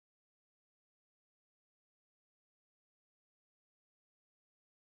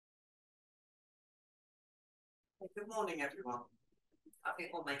Good morning, everyone. I think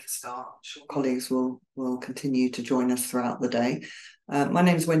we'll make a start. I'm sure colleagues will continue to join us throughout the day. My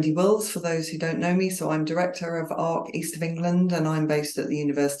name is Wendy for those who don't know me. So I'm Director of ARC East of England, and I'm based at the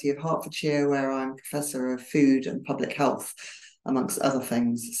University of Hertfordshire, where I'm Professor of Food and Public Health, amongst other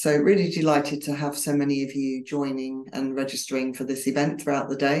things. So really delighted to have so many of you joining and registering for this event throughout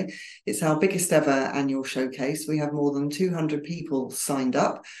the day. It's our biggest ever annual showcase. We have more than 200 people signed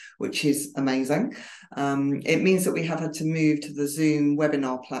up, which is amazing. It means that we have had to move to the Zoom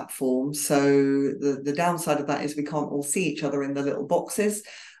webinar platform. So the downside of that is we can't all see each other in the little boxes.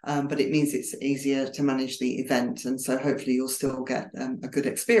 But it means it's easier to manage the event. And so hopefully you'll still get a good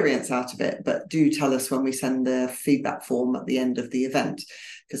experience out of it. But do tell us when we send the feedback form at the end of the event,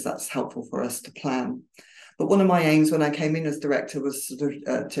 because that's helpful for us to plan. But one of my aims when I came in as director was sort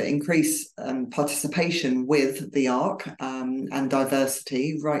of to increase participation with the ARC and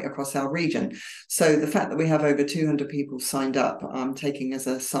diversity right across our region. So the fact that we have over 200 people signed up, I'm taking as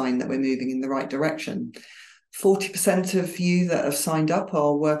a sign that we're moving in the right direction. 40% of you that have signed up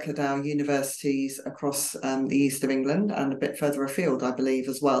are work at our universities across the east of England and a bit further afield, I believe,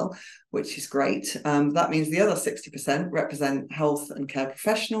 as well, which is great. That means the other 60% represent health and care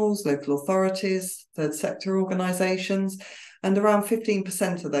professionals, local authorities, third sector organisations, and around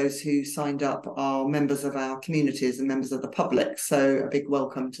 15% of those who signed up are members of our communities and members of the public. So a big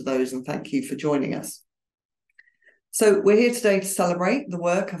welcome to those and thank you for joining us. So we're here today to celebrate the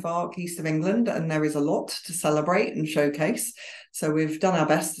work of ARC East of England, and there is a lot to celebrate and showcase. So we've done our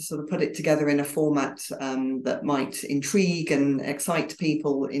best to sort of put it together in a format that might intrigue and excite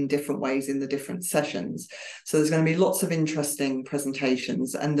people in different ways in the different sessions. So there's going to be lots of interesting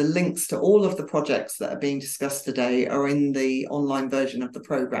presentations, and the links to all of the projects that are being discussed today are in the online version of the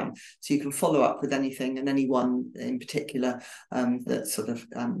programme. So you can follow up with anything and anyone in particular that sort of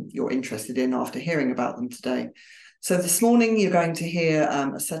you're interested in after hearing about them today. So this morning you're going to hear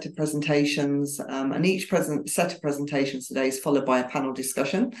a set of presentations, and each set of presentations today is followed by a panel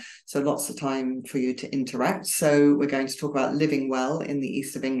discussion. So lots of time for you to interact. So we're going to talk about living well in the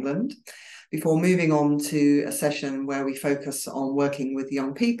east of England, before moving on to a session where we focus on working with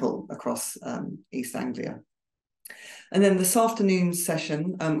young people across East Anglia. And then this afternoon's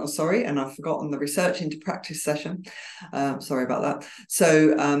session, and I've forgotten the research into practice session. Sorry about that.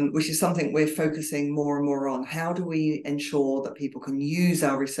 So, which is something we're focusing more and more on. How do we ensure that people can use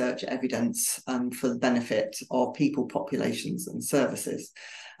our research evidence for the benefit of people, populations and services?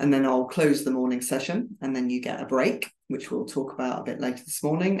 And then I'll close the morning session, and then you get a break, which we'll talk about a bit later this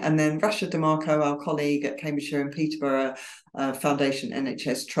morning. And then Rasha DeMarco, our colleague at Cambridgeshire and Peterborough Foundation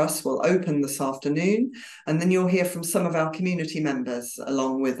NHS Trust, will open this afternoon. And then you'll hear from some of our community members,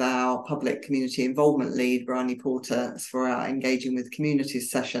 along with our public community involvement lead, Bryony Porter, for our Engaging with Communities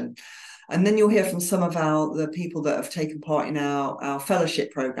session. And then you'll hear from some of the people that have taken part in our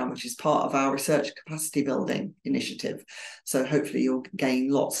fellowship programme, which is part of our research capacity building initiative. So hopefully you'll gain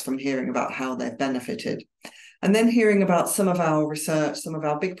lots from hearing about how they've benefited. And then hearing about some of our research, some of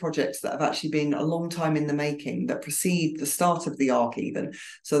our big projects that have actually been a long time in the making, that precede the start of the ARC even.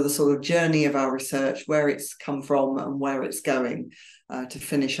 So the sort of journey of our research, where it's come from and where it's going to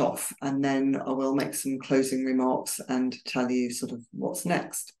finish off. And then I will make some closing remarks and tell you sort of what's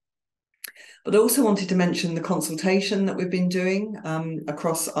next. But I also wanted to mention the consultation that we've been doing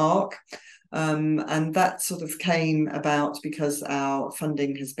across ARC. And that sort of came about because our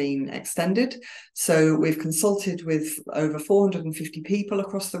funding has been extended. So we've consulted with over 450 people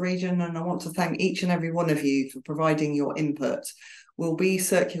across the region, and I want to thank each and every one of you for providing your input. We'll be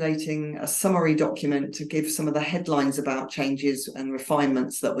circulating a summary document to give some of the headlines about changes and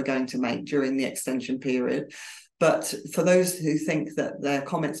refinements that we're going to make during the extension period. But for those who think that their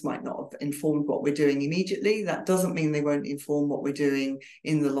comments might not have informed what we're doing immediately, that doesn't mean they won't inform what we're doing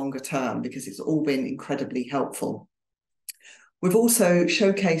in the longer term, because it's all been incredibly helpful. We've also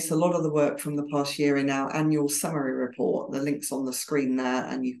showcased a lot of the work from the past year in our annual summary report. The link's on the screen there,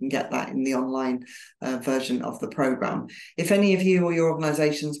 and you can get that in the online version of the programme. If any of you or your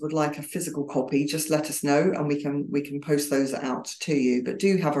organisations would like a physical copy, just let us know and we can post those out to you. But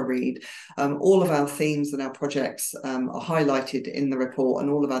do have a read. All of our themes and our projects are highlighted in the report,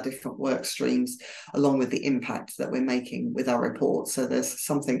 and all of our different work streams, along with the impact that we're making with our report. So there's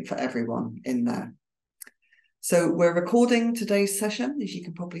something for everyone in there. So we're recording today's session, as you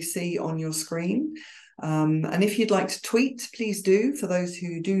can probably see on your screen. And if you'd like to tweet, please do, for those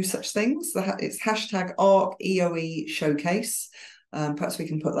who do such things. It's hashtag ARCEOE Showcase. Perhaps we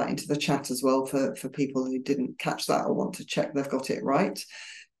can put that into the chat as well for people who didn't catch that or want to check they've got it right.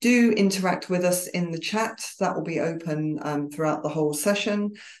 Do interact with us in the chat. That will be open throughout the whole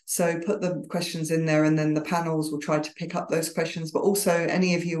session. So put the questions in there and then the panels will try to pick up those questions. But also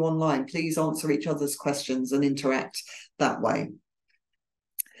any of you online, please answer each other's questions and interact that way.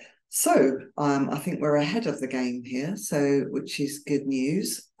 So I think we're ahead of the game here, which is good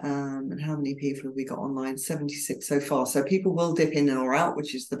news. And how many people have we got online? 76 so far. So people will dip in or out,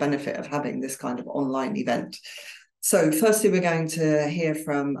 which is the benefit of having this kind of online event. So firstly, we're going to hear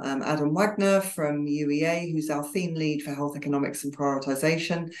from Adam Wagner from UEA, who's our theme lead for health economics and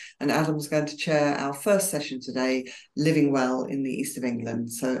prioritisation. And Adam's going to chair our first session today, Living Well in the East of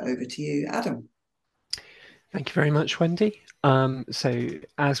England. So over to you, Adam. Thank you very much, Wendy. So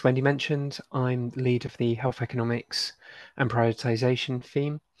as Wendy mentioned, I'm lead of the health economics and prioritisation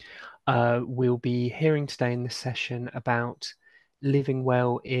theme. We'll be hearing today in this session about living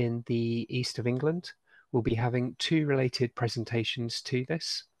well in the East of England. We'll be having two related presentations to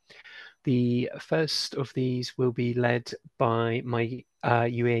this. The first of these will be led by my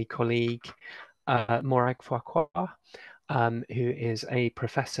UEA colleague, Morag Farquhar, who is a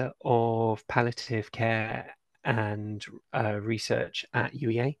professor of palliative care and research at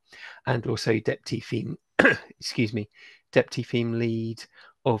UEA, and also deputy theme, deputy theme lead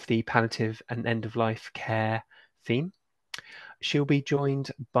of the palliative and end-of-life care theme. She'll be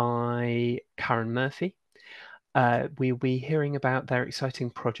joined by Karen Murphy. We'll be hearing about their exciting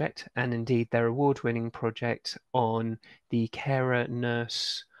project and indeed their award-winning project on the carer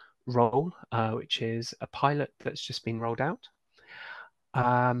nurse role, which is a pilot that's just been rolled out.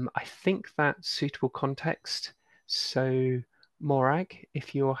 I think that's suitable context. So Morag,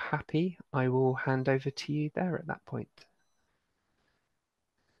 if you're happy, I will hand over to you there at that point.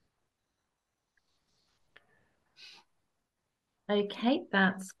 Okay,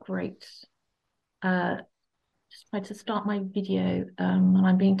 that's great. Just try to start my video, and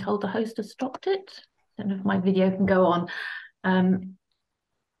I'm being told the host has stopped it. I don't know if my video can go on. Okay,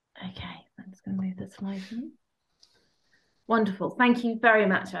 I'm just going to move the slide here. Wonderful. Thank you very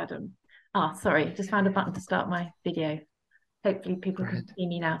much, Adam. Sorry, just found a button to start my video. Hopefully people can see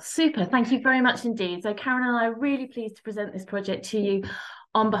me now. Super, thank you very much indeed. So Karen and I are really pleased to present this project to you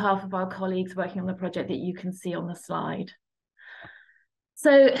on behalf of our colleagues working on the project that you can see on the slide.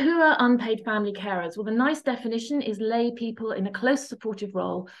 So who are unpaid family carers? Well, the nice definition is lay people in a close supportive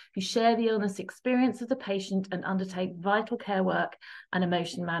role who share the illness experience of the patient and undertake vital care work and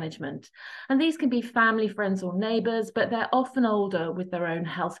emotion management. And these can be family, friends or neighbours, but they're often older with their own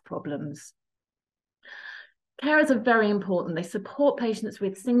health problems. Carers are very important. They support patients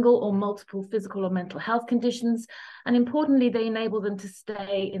with single or multiple physical or mental health conditions, and importantly, they enable them to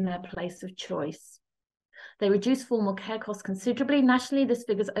stay in their place of choice. They reduce formal care costs considerably. Nationally, this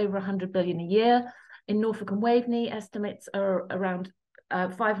figure's over 100 billion a year. In Norfolk and Waveney, estimates are around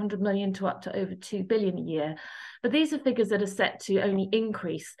 500 million to up to over 2 billion a year. But these are figures that are set to only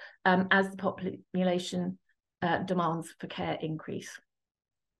increase as the population demands for care increase.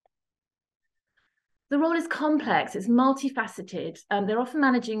 The role is complex, it's multifaceted. They're often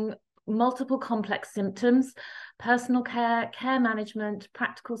managing multiple complex symptoms, personal care, care management,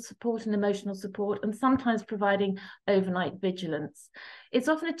 practical support and emotional support, and sometimes providing overnight vigilance. It's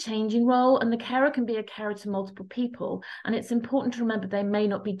often a changing role, and the carer can be a carer to multiple people, and it's important to remember they may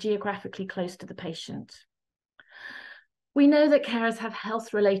not be geographically close to the patient. We know that carers have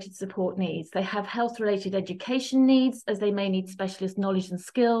health-related support needs. They have health-related education needs, as they may need specialist knowledge and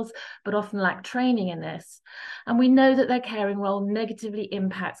skills, but often lack training in this. And we know that their caring role negatively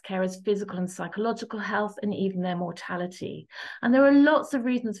impacts carers' physical and psychological health and even their mortality. And there are lots of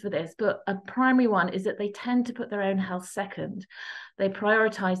reasons for this, but a primary one is that they tend to put their own health second. They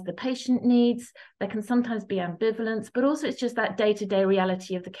prioritise the patient needs. There can sometimes be ambivalence, but also it's just that day-to-day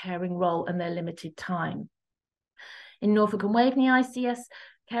reality of the caring role and their limited time. In Norfolk and Waveney ICS,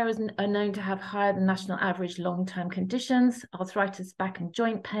 carers are known to have higher than national average long-term conditions, arthritis, back and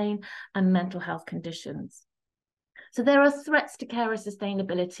joint pain, and mental health conditions. So there are threats to carer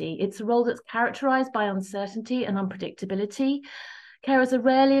sustainability. It's a role that's characterised by uncertainty and unpredictability. Carers are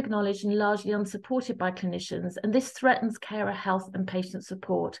rarely acknowledged and largely unsupported by clinicians, and this threatens carer health and patient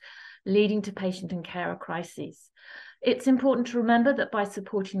support, leading to patient and carer crises. It's important to remember that by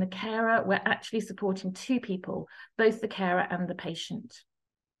supporting the carer, we're actually supporting two people, both the carer and the patient.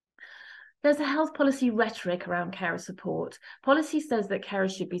 There's a health policy rhetoric around carer support. Policy says that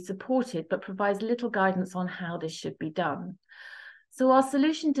carers should be supported, but provides little guidance on how this should be done. So our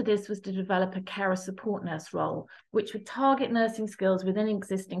solution to this was to develop a carer support nurse role, which would target nursing skills within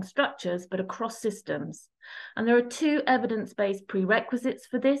existing structures, but across systems. And there are two evidence-based prerequisites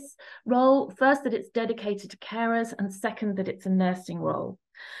for this role. First, that it's dedicated to carers, and second, that it's a nursing role.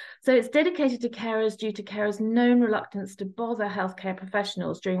 So it's dedicated to carers due to carers' known reluctance to bother healthcare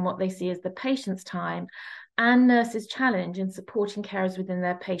professionals during what they see as the patient's time, and nurses' challenge in supporting carers within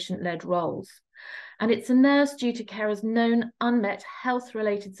their patient-led roles. And it's a nurse due to carers' known unmet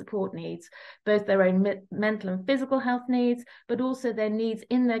health-related support needs, both their own mental and physical health needs, but also their needs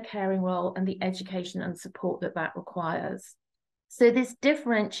in their caring role and the education and support that that requires. So this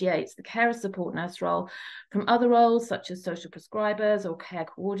differentiates the carer support nurse role from other roles such as social prescribers or care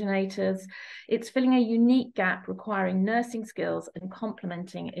coordinators. It's filling a unique gap requiring nursing skills and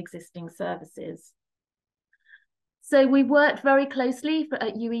complementing existing services. So we worked very closely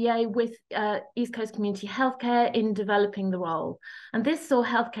at UEA with East Coast Community Healthcare in developing the role. And this saw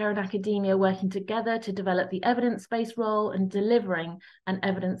healthcare and academia working together to develop the evidence-based role and delivering an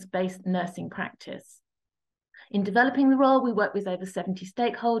evidence-based nursing practice. In developing the role, we worked with over 70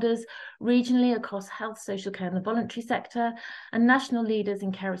 stakeholders regionally across health, social care and the voluntary sector, and national leaders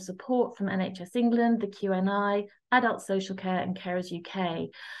in carer support from NHS England, the QNI, Adult Social Care and Carers UK,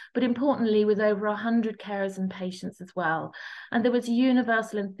 but importantly with over 100 carers and patients as well. And there was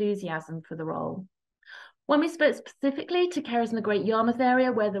universal enthusiasm for the role. When we spoke specifically to carers in the Great Yarmouth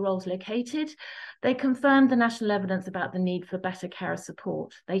area where the role's located, they confirmed the national evidence about the need for better carer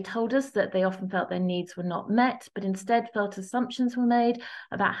support. They told us that they often felt their needs were not met, but instead felt assumptions were made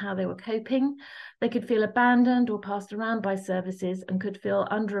about how they were coping. They could feel abandoned or passed around by services and could feel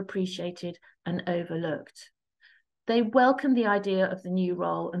underappreciated and overlooked. They welcomed the idea of the new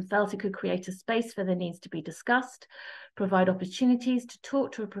role and felt it could create a space for their needs to be discussed, provide opportunities to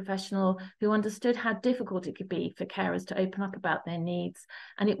talk to a professional who understood how difficult it could be for carers to open up about their needs,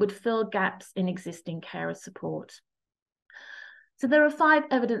 and it would fill gaps in existing carer support. So there are 5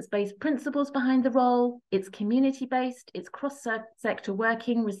 evidence-based principles behind the role. It's community-based, it's cross-sector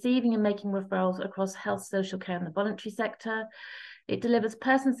working, receiving and making referrals across health, social care and the voluntary sector. It delivers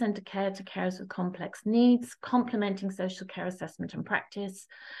person-centred care to carers with complex needs, complementing social care assessment and practice.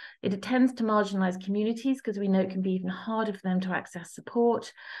 It attends to marginalised communities because we know it can be even harder for them to access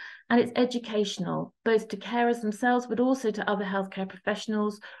support. And it's educational, both to carers themselves, but also to other healthcare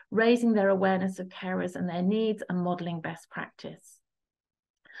professionals, raising their awareness of carers and their needs and modelling best practice.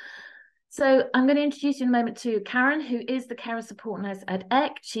 So I'm going to introduce you in a moment to Karen, who is the carer support nurse at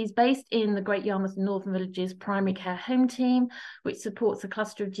EC. She's based in the Great Yarmouth and Northern Villages primary care home team, which supports a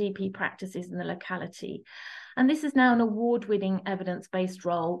cluster of GP practices in the locality. And this is now an award-winning evidence-based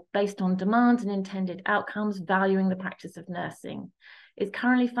role based on demand and intended outcomes, valuing the practice of nursing. It's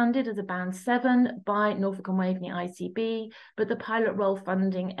currently funded as a Band 7 by Norfolk and Waveney ICB, but the pilot role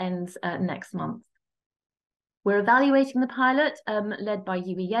funding ends next month. We're evaluating the pilot led by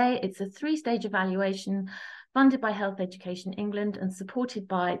UEA. It's a 3-stage evaluation funded by Health Education England and supported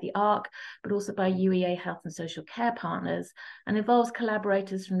by the ARC, but also by UEA Health and Social Care Partners, and involves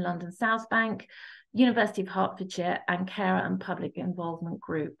collaborators from London South Bank, University of Hertfordshire and Carer and Public Involvement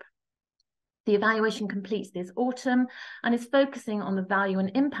Group. The evaluation completes this autumn and is focusing on the value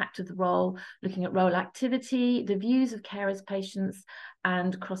and impact of the role, looking at role activity, the views of carers, patients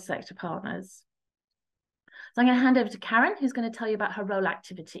and cross-sector partners. So I'm going to hand over to Karen, who's going to tell you about her role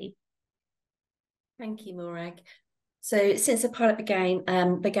activity. Thank you, Morag. So since the pilot began,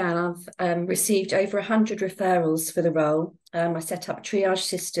 I've received over 100 referrals for the role. I set up triage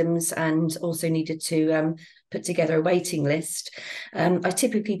systems and also needed to put together a waiting list. I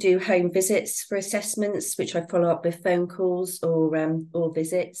typically do home visits for assessments, which I follow up with phone calls or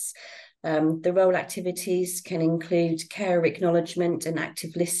visits. The role activities can include care acknowledgement and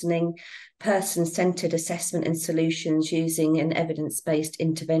active listening, person-centred assessment and solutions using an evidence-based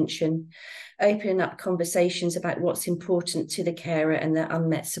intervention, opening up conversations about what's important to the carer and their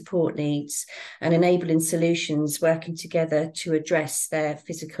unmet support needs, and enabling solutions working together to address their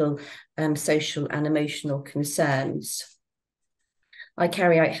physical, social and emotional concerns. I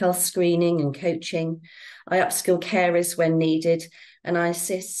carry out health screening and coaching. I upskill carers when needed, and I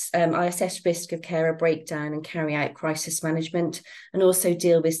assess risk of carer breakdown and carry out crisis management, and also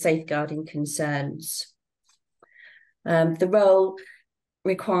deal with safeguarding concerns. The role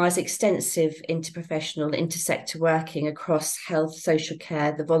requires extensive interprofessional, intersector working across health, social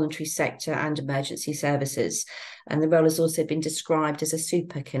care, the voluntary sector and emergency services. And the role has also been described as a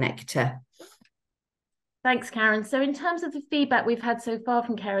super connector. Thanks, Karen. So in terms of the feedback we've had so far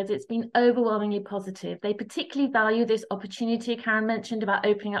from carers, it's been overwhelmingly positive. They particularly value this opportunity Karen mentioned about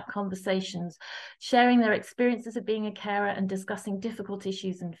opening up conversations, sharing their experiences of being a carer and discussing difficult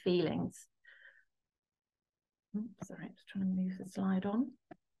issues and feelings. Sorry, I'm just trying to move the slide on.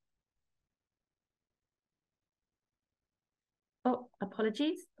 Oh,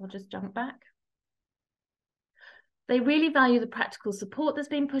 apologies. I'll just jump back. They really value the practical support that's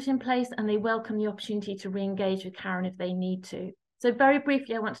been put in place, and they welcome the opportunity to re-engage with Karen if they need to. So very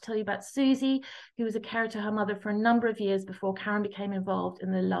briefly, I want to tell you about Susie, who was a carer to her mother for a number of years before Karen became involved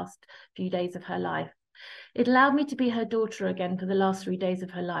in the last few days of her life. It allowed me to be her daughter again for the last 3 days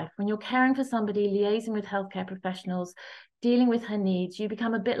of her life. When you're caring for somebody, liaising with healthcare professionals, dealing with her needs, you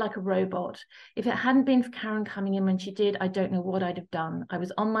become a bit like a robot. If it hadn't been for Karen coming in when she did, I don't know what I'd have done. I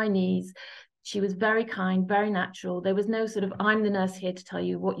was on my knees. She was very kind, very natural. There was no sort of, I'm the nurse here to tell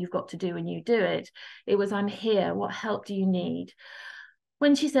you what you've got to do and you do it. It was, I'm here. What help do you need?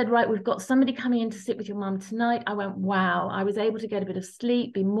 When she said, right, we've got somebody coming in to sit with your mum tonight, I went, wow. I was able to get a bit of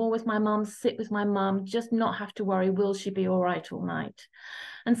sleep, be more with my mum, sit with my mum, just not have to worry, will she be all right all night?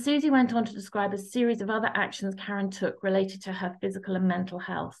 And Susie went on to describe a series of other actions Karen took related to her physical and mental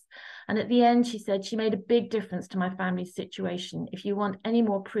health. And at the end, she said, she made a big difference to my family's situation. If you want any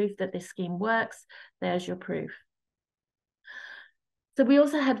more proof that this scheme works, there's your proof. So we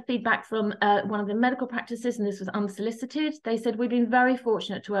also had feedback from one of the medical practices, and this was unsolicited. They said, we've been very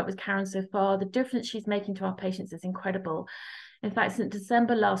fortunate to work with Karen so far. The difference she's making to our patients is incredible. In fact, since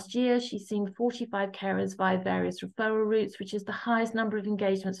December last year, she's seen 45 carers via various referral routes, which is the highest number of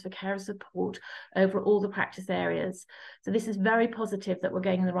engagements for carer support over all the practice areas. So this is very positive that we're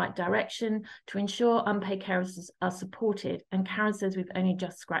going in the right direction to ensure unpaid carers are supported. And Karen says we've only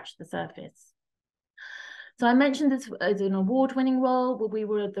just scratched the surface. So I mentioned this as an award-winning role. Well, we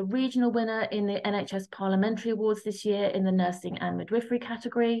were the regional winner in the NHS Parliamentary Awards this year in the nursing and midwifery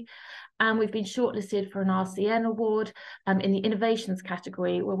category. And we've been shortlisted for an RCN award in the innovations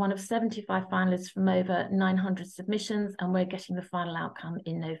category. We're one of 75 finalists from over 900 submissions, and we're getting the final outcome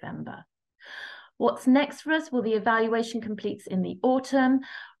in November. What's next for us? Well, the evaluation completes in the autumn.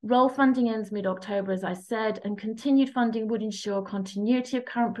 Role funding ends mid-October, as I said, and continued funding would ensure continuity of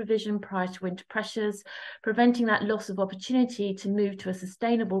current provision prior to winter pressures, preventing that loss of opportunity to move to a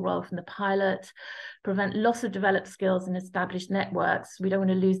sustainable role from the pilot, prevent loss of developed skills and established networks. We don't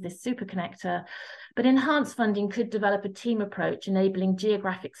want to lose this super connector, but enhanced funding could develop a team approach, enabling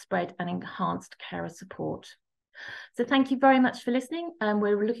geographic spread and enhanced carer support. So thank you very much for listening, and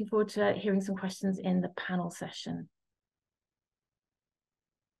we're looking forward to hearing some questions in the panel session.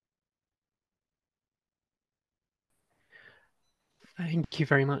 Thank you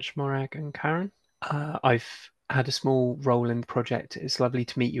very much, Morag and Karen. I've had a small role in the project. It's lovely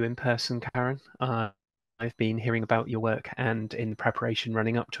to meet you in person, Karen. I've been hearing about your work and in the preparation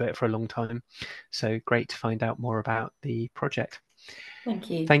running up to it for a long time. So great to find out more about the project.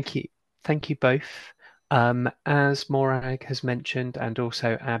 Thank you. Thank you. Thank you both. As Morag has mentioned, and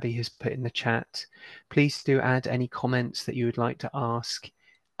also Abby has put in the chat, please do add any comments that you would like to ask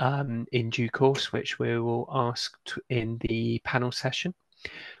in due course, which we will ask in the panel session,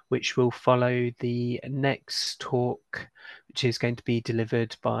 which will follow the next talk, which is going to be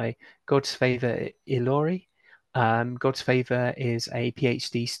delivered by Godsfavour Illori. Godsfavour is a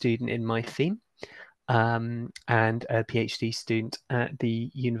PhD student in my theme and a PhD student at the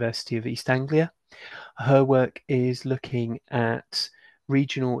University of East Anglia. Her work is looking at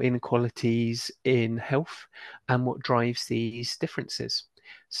regional inequalities in health and what drives these differences.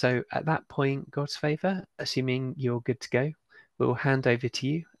 So at that point, Godsfavour, assuming you're good to go, we'll hand over to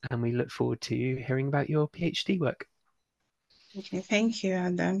you, and we look forward to hearing about your PhD work. Okay, thank you,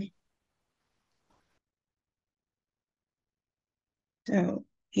 Adam. So,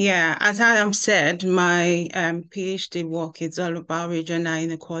 yeah, as Adam said, my PhD work is all about regional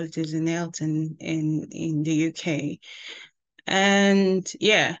inequalities in health in the UK. And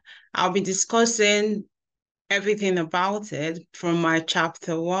yeah, I'll be discussing everything about it from my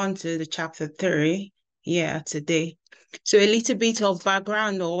chapter 1 to the chapter 3 today. So a little bit of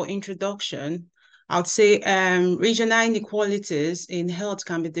background or introduction. I'd say regional inequalities in health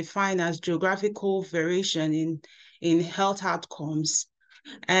can be defined as geographical variation in health outcomes.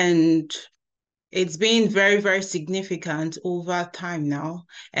 And it's been very, very significant over time now,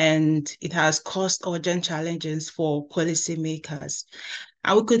 and it has caused urgent challenges for policymakers.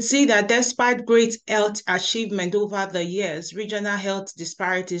 And we could see that despite great health achievement over the years, regional health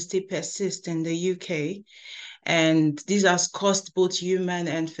disparities still persist in the UK. And this has caused both human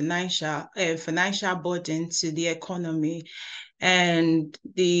and financial burden to the economy. And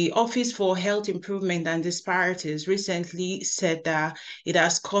the Office for Health Improvement and Disparities recently said that it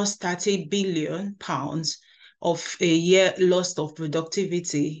has cost £30 billion of a year loss of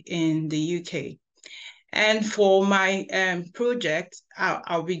productivity in the UK. And for my project,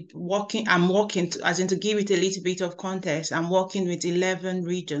 I'm working, to give it a little bit of context, I'm working with 11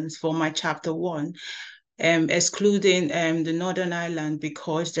 regions for my chapter 1. excluding the Northern Ireland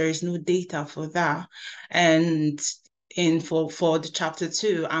because there is no data for that. And for the chapter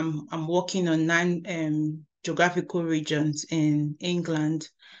 2, I'm working on 9 geographical regions in England.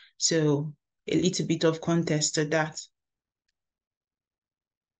 So a little bit of context to that.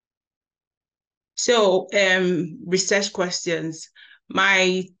 So research questions.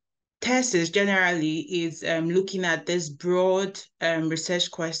 My thesis generally is looking at this broad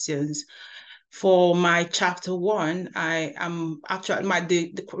research questions. For my chapter 1, I am actually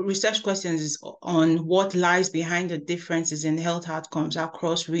the research questions is on what lies behind the differences in health outcomes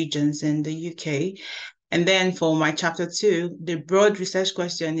across regions in the UK. And then for my chapter 2, the broad research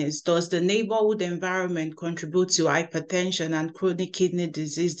question is, does the neighborhood environment contribute to hypertension and chronic kidney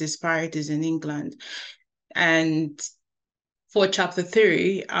disease disparities in England? And for chapter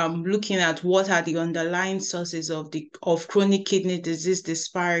 3, I'm looking at what are the underlying sources of chronic kidney disease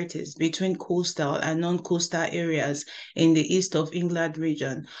disparities between coastal and non-coastal areas in the east of England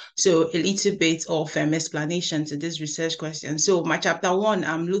region. So a little bit of explanation to this research question. So my chapter 1,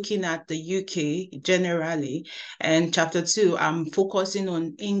 I'm looking at the UK generally, and chapter 2, I'm focusing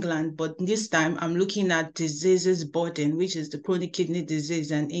on England, but this time I'm looking at diseases burden, which is the chronic kidney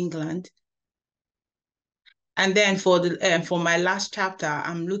disease in England. And then for my last chapter,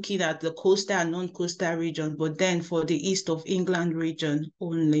 I'm looking at the coastal and non-coastal region, but then for the east of England region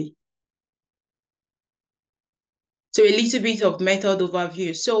only. So a little bit of method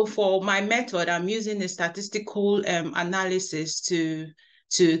overview. So for my method, I'm using a statistical analysis to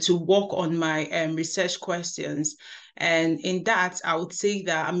work on my research questions. And in that, I would say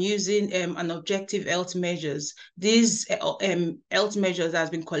that I'm using an objective health measures. These health measures has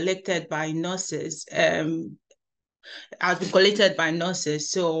been collected by nurses,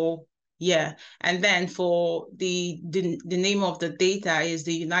 So yeah, and then for the name of the data is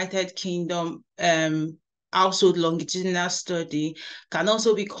the United Kingdom Household Longitudinal Study, can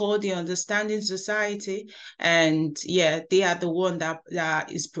also be called the Understanding Society. And yeah, they are the one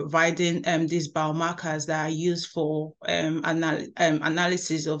that is providing these biomarkers that are used for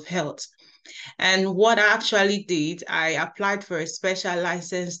analysis of health. And what I actually did, I applied for a special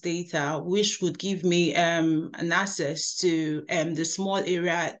license data, which would give me an access to the small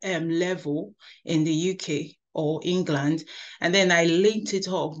area level in the UK or England. And then I linked it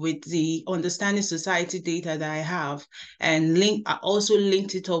up with the Understanding Society data that I have, and I also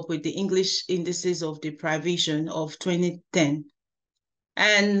linked it up with the English Indices of Deprivation of 2010.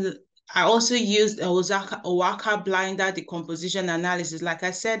 And I also used Owaka blinder decomposition analysis. Like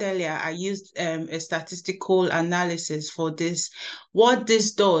I said earlier, I used a statistical analysis for this. What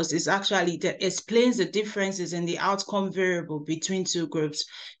this does is actually that explains the differences in the outcome variable between two groups.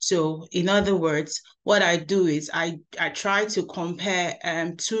 So in other words, what I do is I try to compare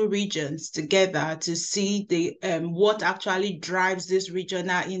two regions together to see the what actually drives these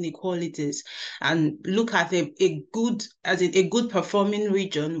regional inequalities, and look at a good performing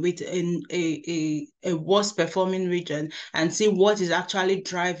region with a worse performing region, and see what is actually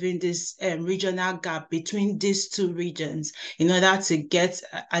driving this regional gap between these two regions in order to get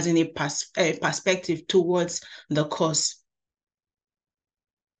as in a perspective towards the cause.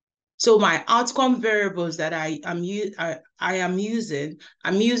 So my outcome variables that I am using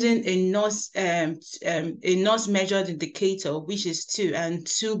a NOS measured indicator, which is 2, and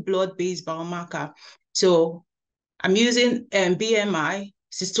 2 blood-based biomarker. So I'm using BMI,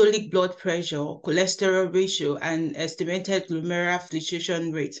 systolic blood pressure, cholesterol ratio, and estimated glomerular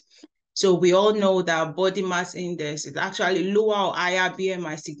filtration rate. So we all know that body mass index is actually lower or higher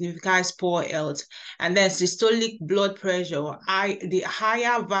BMI signifies poor health. And then systolic blood pressure, the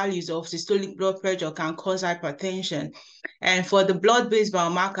higher values of systolic blood pressure can cause hypertension. And for the blood-based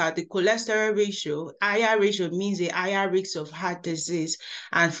biomarker, the cholesterol ratio, higher ratio means a higher risk of heart disease.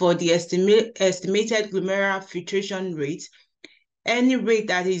 And for the estimated glomerular filtration rate, any rate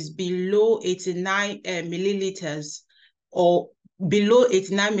that is below 89 milliliters or below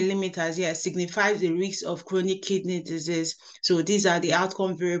 89 millimeters, signifies the risk of chronic kidney disease. So these are the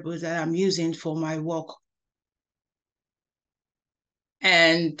outcome variables that I'm using for my work.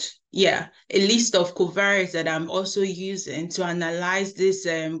 And yeah, a list of covariates that I'm also using to analyze this,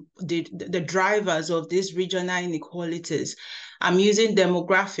 the drivers of these regional inequalities. I'm using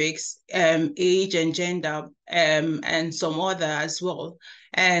demographics, age and gender, and some other as well.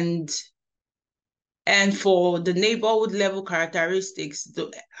 And And for the neighborhood level characteristics,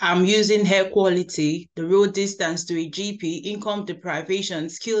 I'm using hair quality, the road distance to a GP, income deprivation,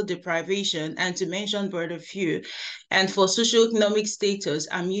 skill deprivation, and to mention but a few. And for socioeconomic status,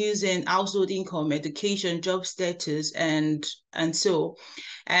 I'm using household income, education, job status, and so.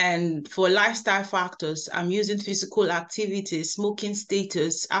 And for lifestyle factors, I'm using physical activity, smoking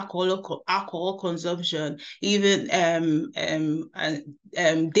status, alcohol consumption, even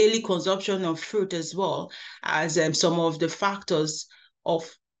daily consumption of fruit as well as some of the factors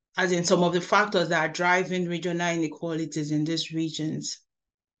that are driving regional inequalities in these regions.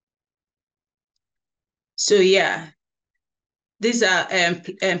 So yeah, these are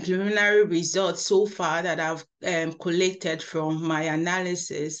preliminary results so far that I've collected from my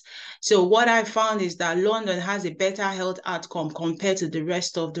analysis. So what I found is that London has a better health outcome compared to the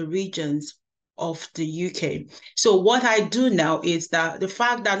rest of the regions of the UK. So what I do now is that the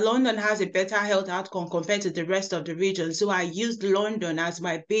fact that London has a better health outcome compared to the rest of the region, so I used London as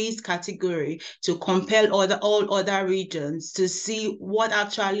my base category to compare all other regions to see what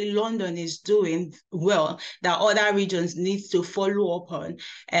actually London is doing well that other regions need to follow up on.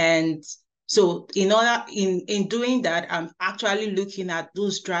 And so in doing that, I'm actually looking at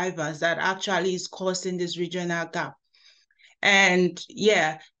those drivers that actually is causing this regional gap. And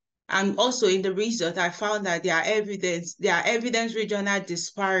yeah, and also in the result, I found that there are evidence regional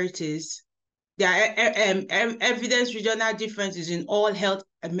disparities. There are evidence regional differences in all health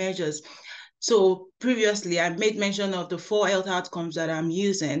measures. So previously, I made mention of the 4 health outcomes that I'm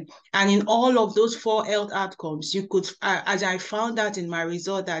using. And in all of those 4 health outcomes, you could, as I found out in my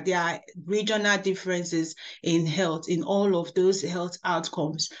result, that there are regional differences in health in all of those health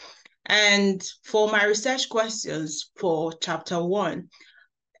outcomes. And for my research questions for chapter 1,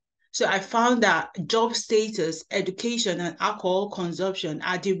 so I found that job status, education, and alcohol consumption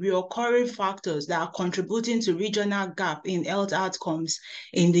are the recurring factors that are contributing to regional gap in health outcomes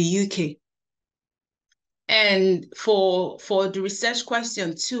in the UK. And for the research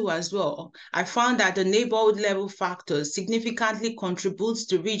question 2 as well, I found that the neighborhood level factors significantly contributes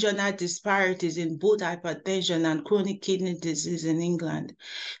to regional disparities in both hypertension and chronic kidney disease in England.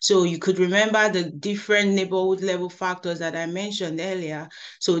 So you could remember the different neighborhood level factors that I mentioned earlier.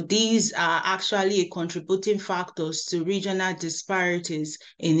 So these are actually contributing factors to regional disparities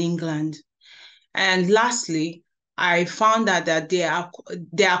in England. And lastly, I found that there are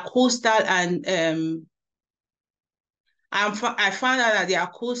coastal and I found out that they are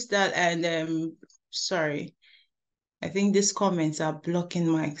coastal and sorry, I think these comments are blocking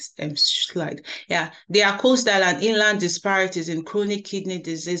my slide. Yeah, they are coastal and inland disparities in chronic kidney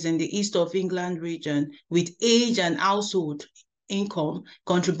disease in the east of England region, with age and household income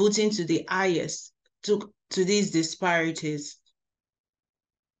contributing to the highest to these disparities.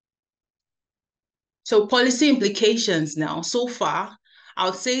 So policy implications now. So far, I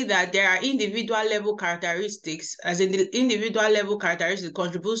would say that there are individual level characteristics, as in the individual level characteristics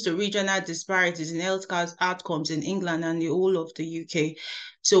contributes to regional disparities in health outcomes in England and the whole of the UK.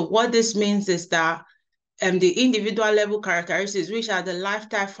 So what this means is that the individual level characteristics, which are the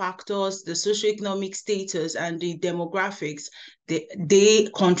lifestyle factors, the socioeconomic status, and the demographics, they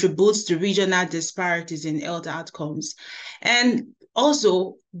contribute to regional disparities in health outcomes. And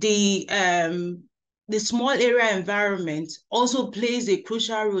also the small area environment also plays a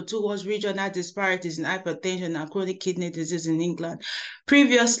crucial role towards regional disparities in hypertension and chronic kidney disease in England.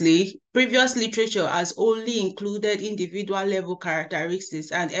 Previous literature has only included individual level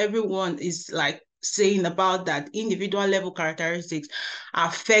characteristics, and everyone is like saying about that individual level characteristics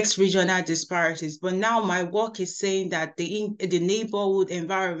affects regional disparities. But now my work is saying that the neighborhood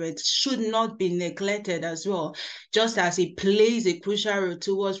environment should not be neglected as well, just as it plays a crucial role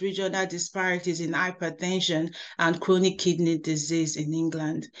towards regional disparities in hypertension and chronic kidney disease in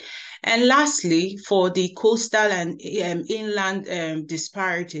England. And lastly, for the coastal and inland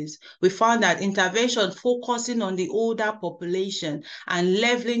disparities, we found that intervention focusing on the older population and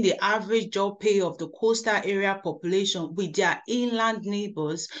leveling the average job pay of the coastal area population with their inland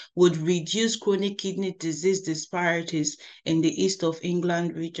neighbors would reduce chronic kidney disease disparities in the east of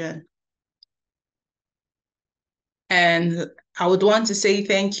England region. And I would want to say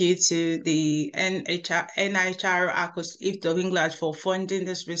thank you to the NIHR East of England for funding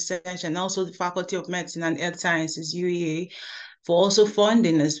this research, and also the Faculty of Medicine and Health Sciences, UEA, for also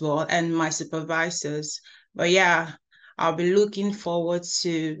funding as well, and my supervisors. But yeah, I'll be looking forward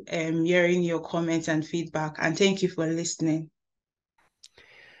to hearing your comments and feedback, and thank you for listening.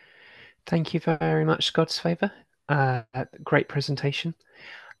 Thank you very much, Godsfavour. Great presentation.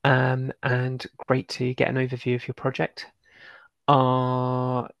 And great to get an overview of your project.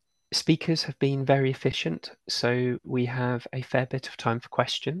 Our speakers have been very efficient, so we have a fair bit of time for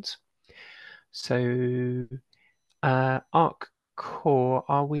questions. So, ARC Core,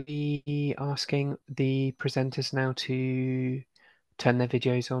 are we asking the presenters now to turn their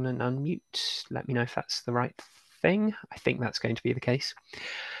videos on and unmute? Let me know if that's the right thing. I think that's going to be the case.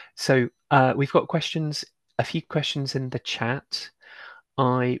 So we've got questions, a few questions in the chat.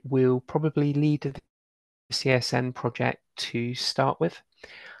 I will probably lead the CSN project to start with.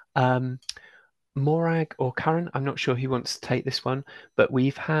 Morag or Karen, I'm not sure who wants to take this one, but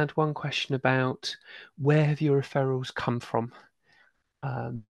we've had one question about where have your referrals come from?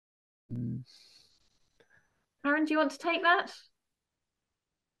 Karen, do you want to take that?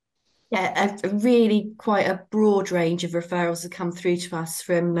 Yeah, a really quite a broad range of referrals have come through to us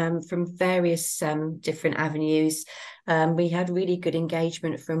from various different avenues. We had really good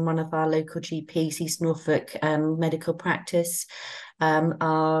engagement from one of our local GPs, East Norfolk Medical Practice.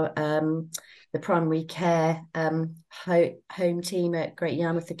 The primary care home team at Great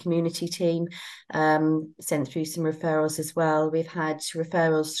Yarmouth, the community team, sent through some referrals as well. We've had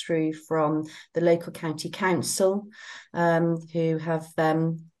referrals through from the local county council, who have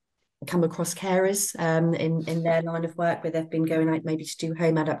come across carers in their line of work where they've been going out maybe to do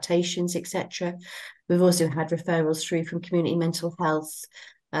home adaptations, etc. We've also had referrals through from community mental health,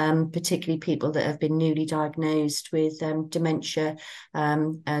 particularly people that have been newly diagnosed with dementia,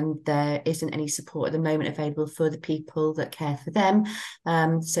 and there isn't any support at the moment available for the people that care for them.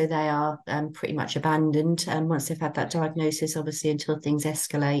 So they are pretty much abandoned once they've had that diagnosis, obviously, until things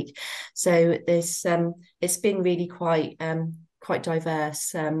escalate. So there's it's been really quite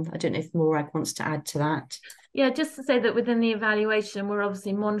diverse. I don't know if Morag wants to add to that. Yeah, just to say that within the evaluation, we're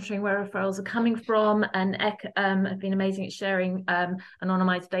obviously monitoring where referrals are coming from, and EC have been amazing at sharing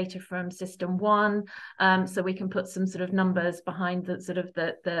anonymised data from System 1, so we can put some sort of numbers behind the sort of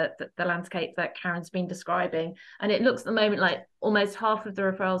the landscape that Karen's been describing. And it looks at the moment like almost half of the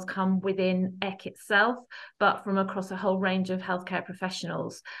referrals come within EC itself, but from across a whole range of healthcare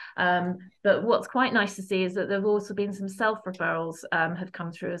professionals. But what's quite nice to see is that there have also been some self-referrals have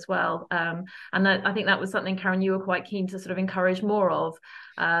come through as well. And I think that was something, Karen, you were quite keen to sort of encourage more of.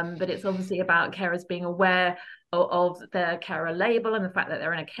 But it's obviously about carers being aware of their carer label and the fact that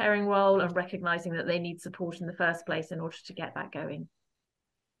they're in a caring role, and recognising that they need support in the first place in order to get that going.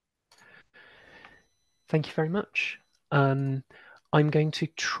 Thank you very much. I'm going to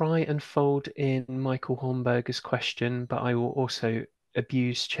try and fold in Michael Hornberger's question, but I will also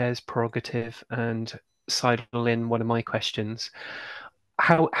abuse Chair's prerogative and sidle in one of my questions.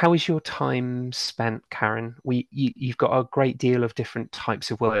 How is your time spent, Karen? You've got a great deal of different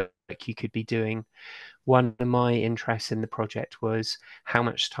types of work you could be doing. One of my interests in the project was how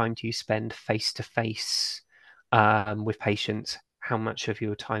much time do you spend face-to-face with patients? How much of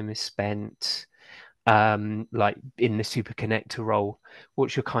your time is spent like in the super connector role?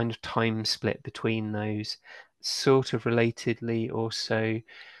 What's your kind of time split between those? Sort of relatedly also,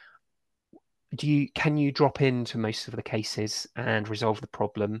 can you drop into most of the cases and resolve the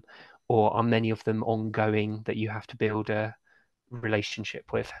problem, or are many of them ongoing that you have to build a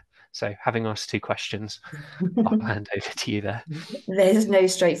relationship with? So having asked two questions, I'll hand over to you there. There's no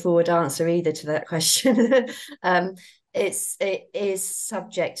straightforward answer either to that question. It is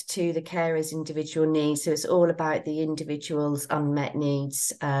subject to the carer's individual needs, so it's all about the individual's unmet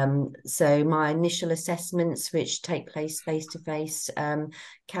needs. So my initial assessments, which take place face to face,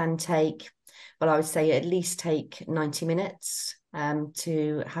 can take, well, I would say at least take 90 minutes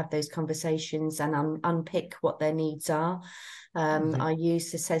to have those conversations and unpick what their needs are. I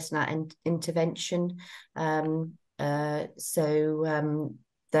use the CESNAT and intervention.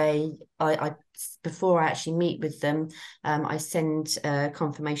 Before I actually meet with them, I send a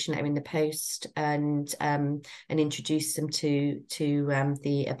confirmation letter in the post and introduce them to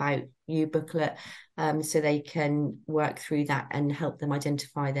the About You booklet, so they can work through that and help them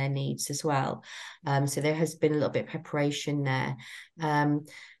identify their needs as well. So there has been a little bit of preparation there.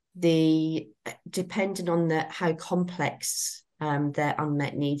 Depending on how complex their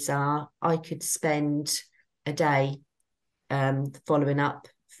unmet needs are, I could spend a day following up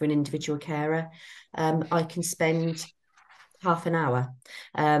for an individual carer. I can spend half an hour.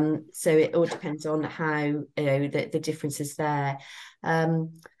 So it all depends on how, the differences there. I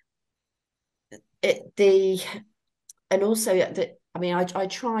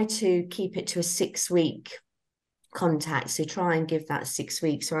try to keep it to a 6-week contact, so try and give that 6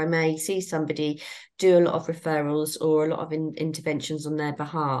 weeks. So I may see somebody, do a lot of referrals or a lot of interventions on their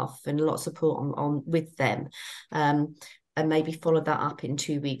behalf and a lot of support on with them, and maybe follow that up in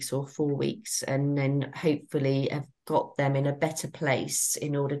 2 weeks or 4 weeks, and then hopefully have got them in a better place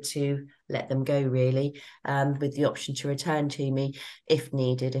in order to let them go, really, with the option to return to me if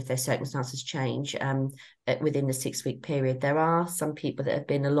needed, if their circumstances change within the 6-week period. There are some people that have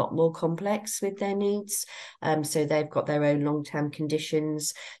been a lot more complex with their needs, so they've got their own long-term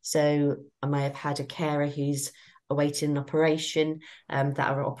conditions. So I may have had a carer who's awaiting an operation, that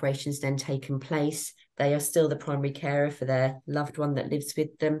our operation's then taken place. They are still the primary carer for their loved one that lives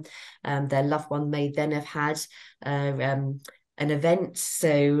with them. Their loved one may then have had an event,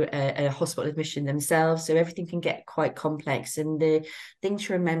 so a hospital admission themselves. So everything can get quite complex. And the thing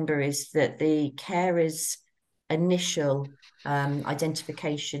to remember is that the carer's initial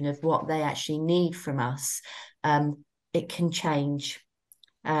identification of what they actually need from us, it can change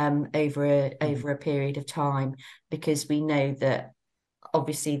over a period of time, because we know that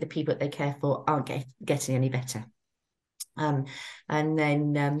obviously the people that they care for aren't getting any better. And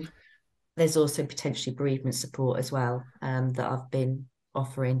then there's also potentially bereavement support as well, that I've been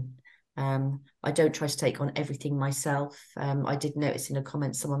offering. I don't try to take on everything myself. I did notice in a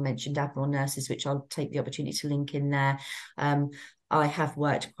comment someone mentioned Admiral nurses, which I'll take the opportunity to link in there. I have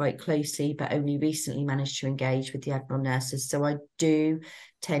worked quite closely, but only recently managed to engage with the Admiral nurses. So I do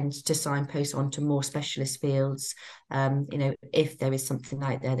tend to signpost onto more specialist fields, if there is something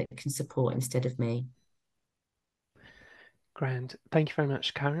out there that can support instead of me. Grand. Thank you very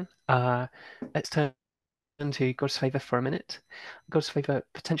much, Karen. Let's turn to Godsfavour for a minute. Godsfavour,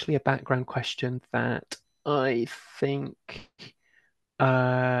 potentially a background question that I think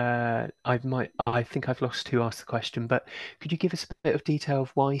I think I've lost who asked the question, but could you give us a bit of detail of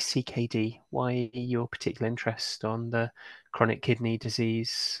why CKD, why your particular interest on the chronic kidney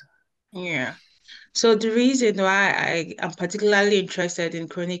disease? Yeah. So the reason why I am particularly interested in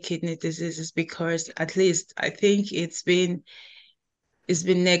chronic kidney disease is because, at least I think it's been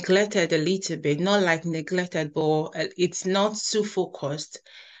neglected a little bit, not like neglected, but it's not too focused.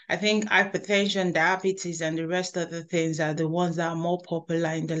 I think hypertension, diabetes, and the rest of the things are the ones that are more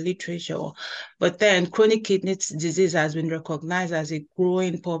popular in the literature. But then chronic kidney disease has been recognized as a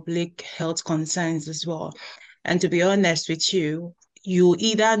growing public health concern as well. And to be honest with you, you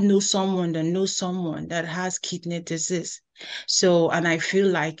either know someone that has kidney disease. So, and I feel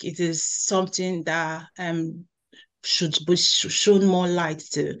like it is something that should be shown more light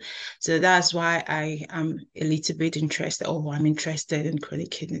to. So that's why I am a little bit interested, or I'm interested in chronic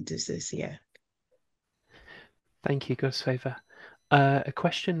kidney disease. Yeah. Thank you, Godsfavour. A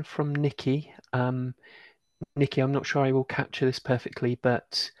question from Nikki. Nikki, I'm not sure I will capture this perfectly,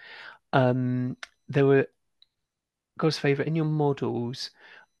 but there were, Godsfavour, in your models,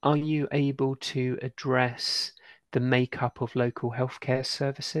 are you able to address the makeup of local healthcare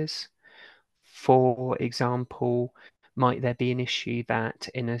services? For example, might there be an issue that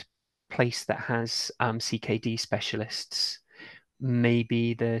in a place that has CKD specialists,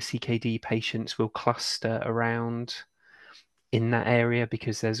 maybe the CKD patients will cluster around in that area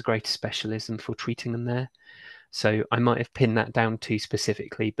because there's a greater specialism for treating them there? So I might have pinned that down too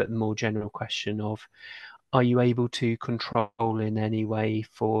specifically, but the more general question of, are you able to control in any way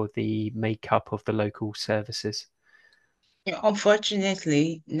for the makeup of the local services? Yeah,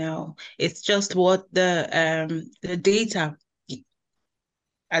 unfortunately, no. It's just what the data,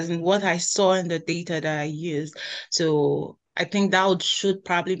 as in what I saw in the data that I used. So I think that should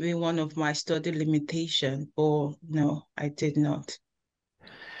probably be one of my study limitations, but no, I did not.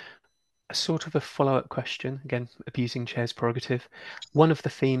 A sort of a follow-up question, again, abusing chair's prerogative. One of the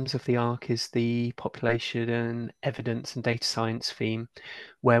themes of the ARC is the population and evidence and data science theme,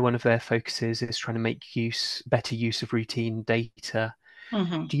 where one of their focuses is trying to make better use of routine data.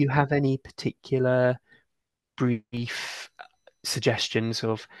 Mm-hmm. Do you have any particular brief suggestions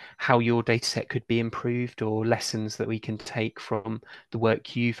of how your data set could be improved, or lessons that we can take from the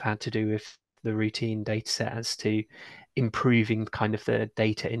work you've had to do with the routine data set as to improving kind of the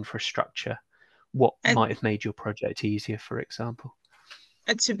data infrastructure? What might have made your project easier, for example?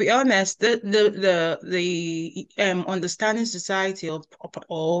 To be honest, the Understanding Society or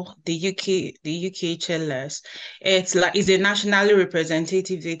the UKHLS, it's a nationally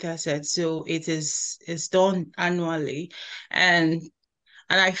representative data set, so it's done annually, and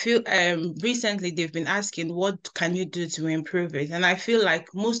I feel recently they've been asking, what can you do to improve it? And I feel like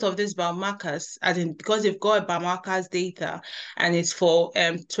most of these biomarkers, because they've got biomarkers data and it's for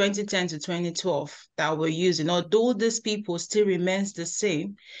 2010 to 2012 that we're using, although these people still remains the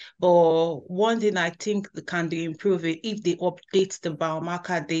same. But one thing I think can be improved if they update the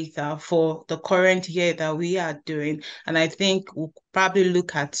biomarker data for the current year that we are doing. And I think we'll probably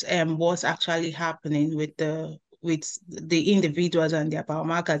look at what's actually happening with the with the individuals and their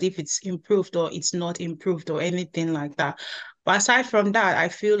biomarkers, if it's improved or it's not improved or anything like that. But aside from that, I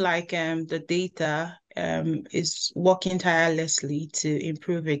feel like the data is working tirelessly to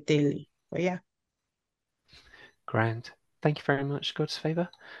improve it daily. But yeah. Grand. Thank you very much, Godsfavour.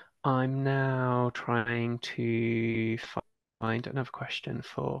 I'm now trying to find another question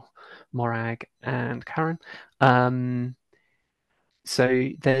for Morag and Karen. So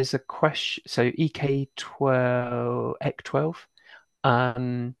there's a question. So EK12,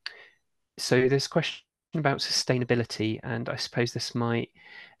 EC12. So there's a question about sustainability, and I suppose this might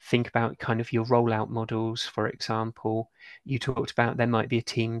think about kind of your rollout models. For example, you talked about there might be a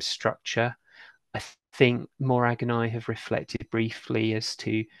team structure. I think Morag and I have reflected briefly as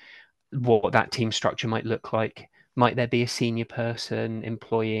to what that team structure might look like. Might there be a senior person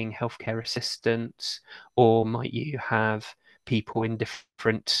employing healthcare assistants, or might you have people in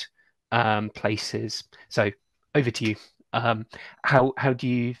different places? So over to you. How do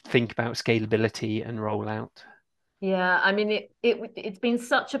you think about scalability and rollout? Yeah, I mean, it's been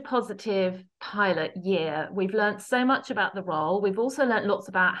such a positive pilot year. We've learned so much about the role. We've also learned lots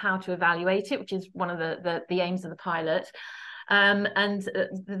about how to evaluate it, which is one of the aims of the pilot. And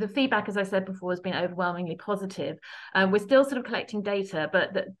the feedback, as I said before, has been overwhelmingly positive. We're still sort of collecting data,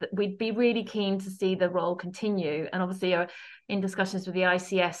 but we'd be really keen to see the role continue. And obviously are in discussions with the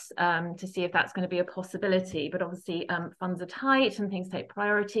ICS to see if that's going to be a possibility. But obviously funds are tight and things take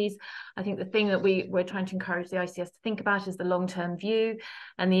priorities. I think the thing that we're trying to encourage the ICS to think about is the long-term view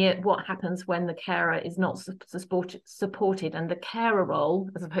and what happens when the carer is not supported and the carer role,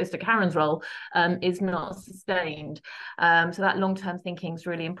 as opposed to Karen's role, is not sustained. So that long-term thinking is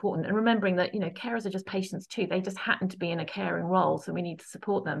really important. And remembering that, carers are just patients too. They just happen to be in a caring role, so we need to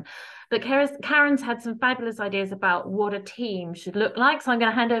support them. But Karen's had some fabulous ideas about what a team should look like. So I'm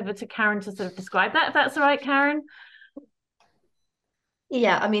going to hand over to Karen to sort of describe that, if that's all right, Karen.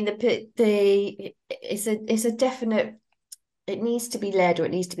 Yeah, I mean, it's a definite, it needs to be led or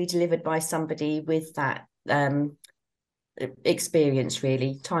it needs to be delivered by somebody with that experience,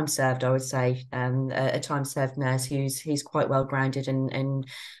 really. Time served, I would say. A time served nurse who's quite well grounded and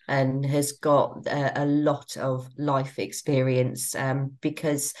has got a lot of life experience,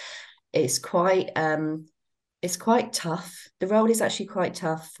 because it's quite tough. The role is actually quite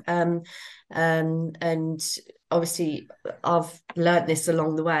tough, and obviously I've learned this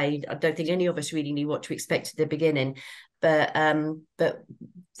along the way. I don't think any of us really knew what to expect at the beginning, but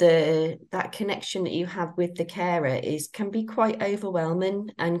that connection that you have with the carer can be quite overwhelming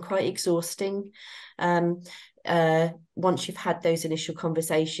and quite exhausting. Once you've had those initial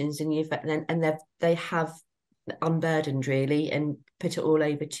conversations and they have unburdened, really, and put it all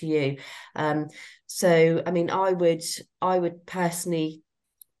over to you. So I mean, I would personally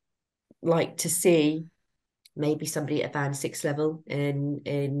like to see maybe somebody at band 6 level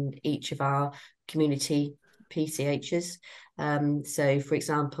in each of our community PCHs. So for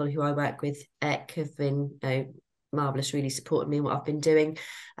example, who I work with, EC, have been marvellous, really supported me in what I've been doing.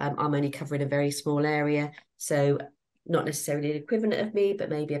 I'm only covering a very small area, so not necessarily an equivalent of me, but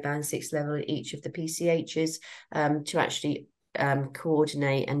maybe a band 6 level at each of the PCHs, to actually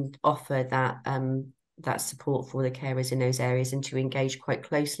coordinate and offer that support for the carers in those areas, and to engage quite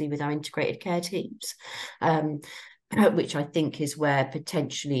closely with our integrated care teams, which I think is where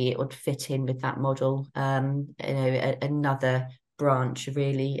potentially it would fit in with that model. Another branch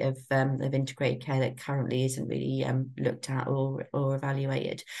really of integrated care that currently isn't really looked at or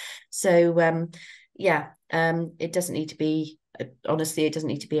evaluated. So it doesn't need to be, honestly, it doesn't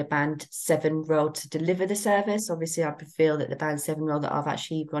need to be a band 7 role to deliver the service. Obviously, I feel that the band 7 role that I've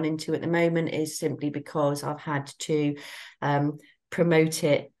actually gone into at the moment is simply because I've had to promote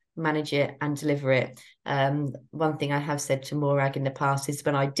it, manage it, and deliver it. One thing I have said to Morag in the past is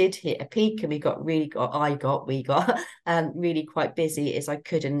when I did hit a peak and we got really quite busy, is I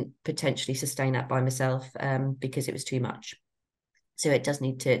couldn't potentially sustain that by myself, because it was too much. So it does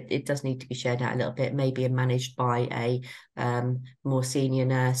need to be shared out a little bit, maybe managed by a more senior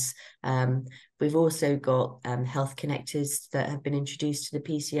nurse. We've also got health connectors that have been introduced to the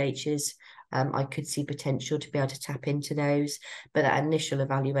PCHs. I could see potential to be able to tap into those, but that initial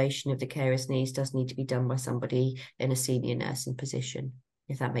evaluation of the carer's needs does need to be done by somebody in a senior nursing position,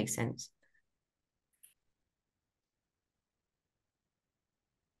 if that makes sense.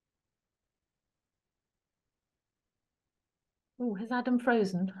 Oh, has Adam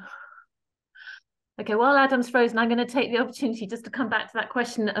frozen? Okay, while Adam's frozen, I'm going to take the opportunity just to come back to that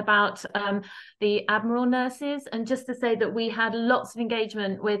question about the Admiral nurses, and just to say that we had lots of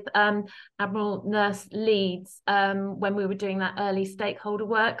engagement with Admiral nurse leads when we were doing that early stakeholder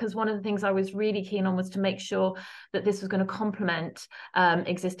work, because one of the things I was really keen on was to make sure that this was going to complement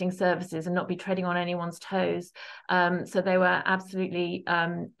existing services and not be treading on anyone's toes. So they were absolutely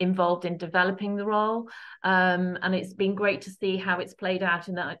involved in developing the role, and it's been great to see how it's played out,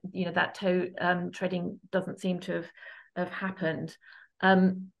 and that, you know, that toe treading doesn't seem to have happened.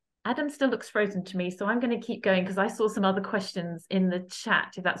 Adam still looks frozen to me, so I'm going to keep going because I saw some other questions in the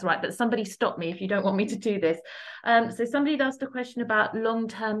chat, if that's right, but somebody stop me if you don't want me to do this. So somebody asked a question about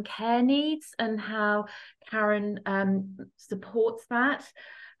long-term care needs and how Karen supports that.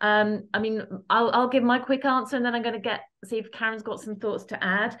 I mean, I'll give my quick answer, and then I'm going to see if Karen's got some thoughts to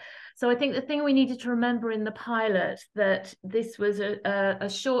add. So I think the thing we needed to remember in the pilot, that this was a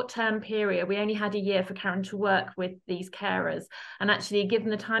short-term period. We only had a year for Karen to work with these carers. And actually, given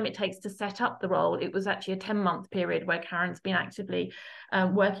the time it takes to set up the role, it was actually a 10-month period where Karen's been actively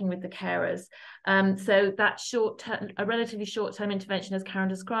working with the carers. So that a relatively short-term intervention, as Karen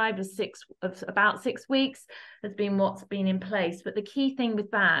described, of about 6 weeks, has been what's been in place. But the key thing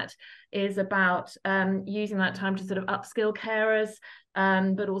with that is about using that time to sort of upskill carers,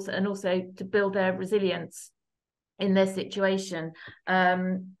 but also to build their resilience in their situation. I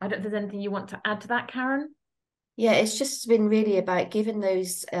don't know if there's anything you want to add to that, Karen? Yeah, it's just been really about giving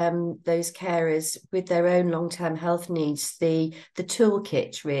those carers with their own long-term health needs the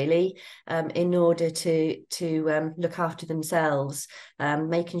toolkit, really, in order to look after themselves,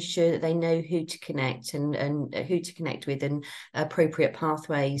 making sure that they know who to connect and who to connect with, and appropriate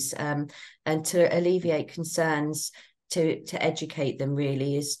pathways, and to alleviate concerns, to educate them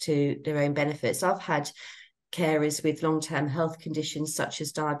really as to their own benefits. I've had carers with long-term health conditions such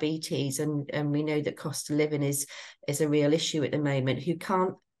as diabetes, and we know that cost of living is a real issue at the moment, who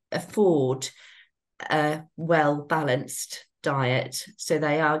can't afford a well-balanced diet, so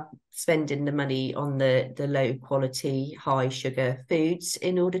they are spending the money on the low quality, high sugar foods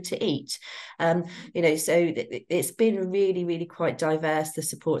in order to eat. You know, so it's been really quite diverse, the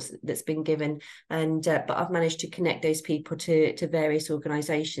support that's been given, and but I've managed to connect those people to various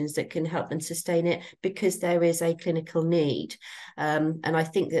organisations that can help them sustain it, because there is a clinical need, and I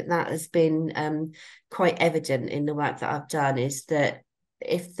think that has been quite evident in the work that I've done, is that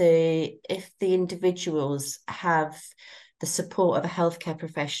if the individuals have the support of a healthcare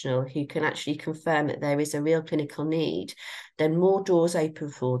professional who can actually confirm that there is a real clinical need, then more doors open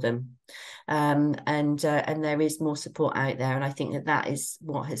for them, and there is more support out there. And I think that is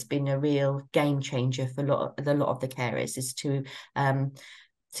what has been a real game changer for a lot of the carers, is to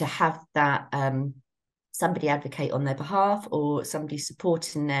have that somebody advocate on their behalf, or somebody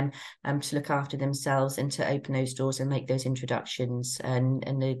supporting them to look after themselves, and to open those doors and make those introductions, and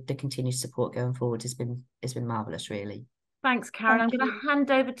the continued support going forward has been marvellous, really. Thanks, Karen. I'm going to hand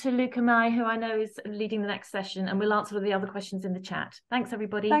over to Luca Mai, who I know is leading the next session, and we'll answer the other questions in the chat. Thanks,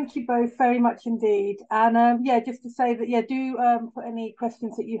 everybody. Thank you both very much indeed. And yeah, just to say that, yeah, do put any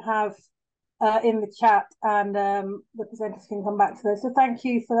questions that you have in the chat, and the presenters can come back to those. So thank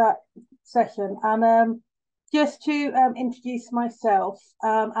you for that session. And just to introduce myself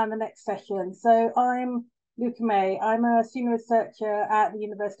and the next session. So I'm Luca May. I'm a senior researcher at the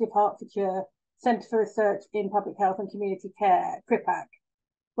University of Hertfordshire Centre for Research in Public Health and Community Care, CRIPAC,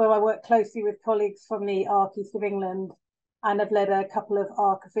 where I work closely with colleagues from the ARC East of England, and have led a couple of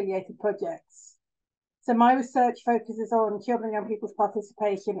ARC affiliated projects. So my research focuses on children and young people's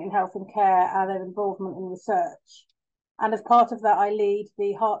participation in health and care and their involvement in research. And as part of that, I lead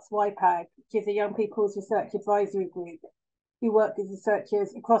the Hearts YPAG, which is a young people's research advisory group who work with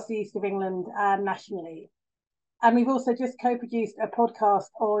researchers across the East of England and nationally. And we've also just co-produced a podcast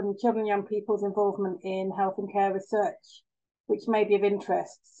on children and young people's involvement in health and care research, which may be of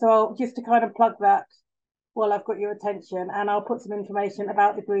interest. So just to kind of plug that while I've got your attention, and I'll put some information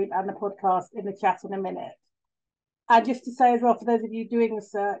about the group and the podcast in the chat in a minute. And just to say as well, for those of you doing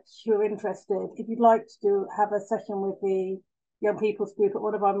research who are interested, if you'd like to have a session with the young people's group at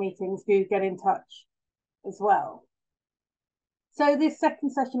one of our meetings, do get in touch as well. So this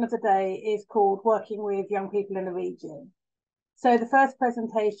second session of the day is called Working with Young People in the Region. So the first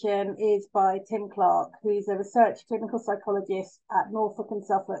presentation is by Tim Clark, who's a research clinical psychologist at Norfolk and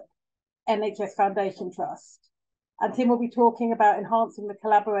Suffolk NHS Foundation Trust. And Tim will be talking about enhancing the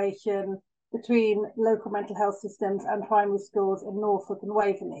collaboration between local mental health systems and primary schools in Norfolk and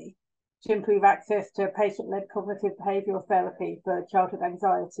Waveney to improve access to patient-led cognitive behavioural therapy for childhood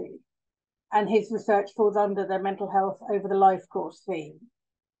anxiety. And his research falls under the mental health over the life course theme.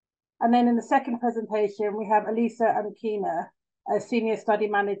 And then in the second presentation, we have Elisa Anukina, a Senior Study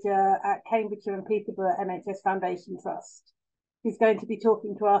Manager at Cambridgeshire and Peterborough NHS Foundation Trust, who's going to be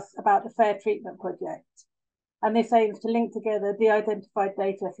talking to us about the Fair Treatment Project. And this aims to link together de-identified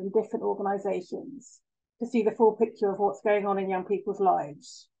data from different organisations to see the full picture of what's going on in young people's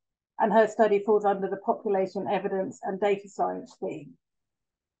lives. And her study falls under the population evidence and data science theme.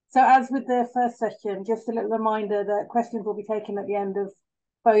 So as with the first session, just a little reminder that questions will be taken at the end of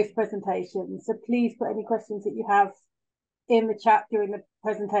both presentations. So please put any questions that you have in the chat during the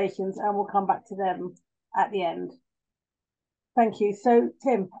presentations and we'll come back to them at the end. Thank you. So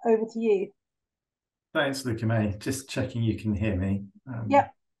Tim, over to you. Thanks, Luca May. Just checking you can hear me.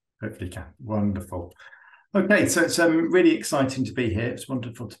 Yep. Hopefully you can. Wonderful. Okay, so it's really exciting to be here. It's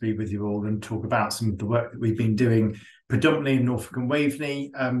wonderful to be with you all and talk about some of the work that we've been doing predominantly in Norfolk and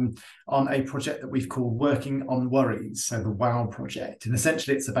Waveney on a project that we've called Working on Worries, so the WOW project. And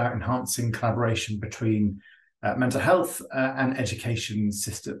essentially it's about enhancing collaboration between mental health and education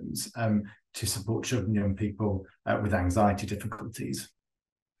systems to support children and young people with anxiety difficulties.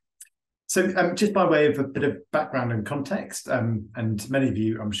 So just by way of a bit of background and context, and many of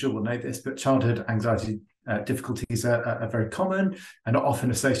you I'm sure will know this, but childhood anxiety difficulties are very common and are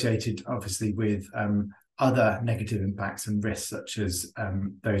often associated obviously with other negative impacts and risks such as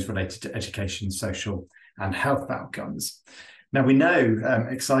those related to education, social and health outcomes. Now we know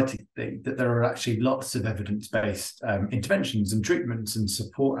excitedly that there are actually lots of evidence-based interventions and treatments and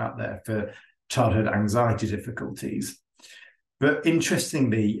support out there for childhood anxiety difficulties. But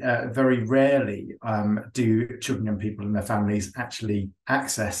interestingly, very rarely do children and people and their families actually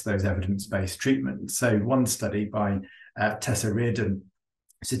access those evidence-based treatments. So one study by Tessa Reardon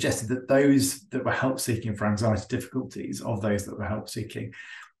suggested that those that were help seeking for anxiety difficulties, of those that were help seeking,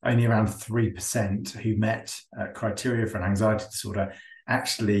 only around 3% who met criteria for an anxiety disorder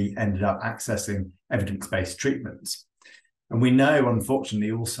actually ended up accessing evidence-based treatments. And we know,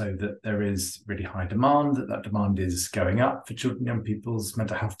 unfortunately, also that there is really high demand, that demand is going up for children and young people's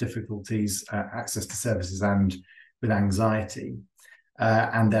mental health difficulties, access to services and with anxiety.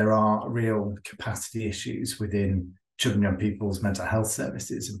 And there are real capacity issues within children and young people's mental health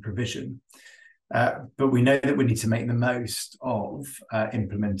services and provision. But we know that we need to make the most of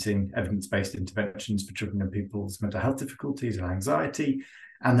implementing evidence-based interventions for children and people's mental health difficulties and anxiety,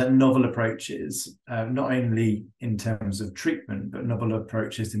 and that novel approaches, not only in terms of treatment, but novel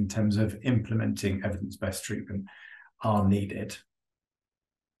approaches in terms of implementing evidence-based treatment are needed.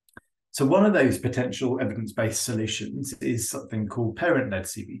 So one of those potential evidence-based solutions is something called parent-led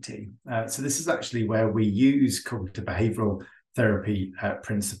CBT. So this is actually where we use cognitive behavioural therapy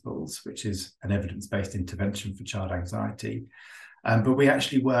principles, which is an evidence-based intervention for child anxiety. But we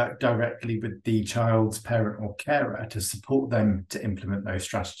actually work directly with the child's parent or carer to support them to implement those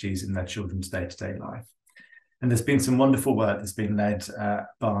strategies in their children's day-to-day life. And there's been some wonderful work that's been led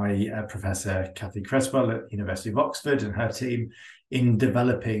by Professor Cathy Creswell at University of Oxford and her team in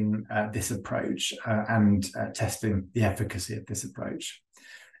developing this approach and testing the efficacy of this approach.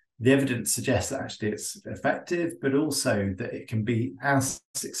 The evidence suggests that actually it's effective, but also that it can be as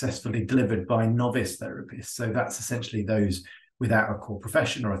successfully delivered by novice therapists. So that's essentially those without a core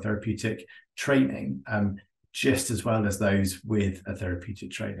profession or a therapeutic training, just as well as those with a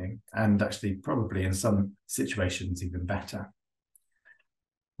therapeutic training, and actually probably in some situations even better.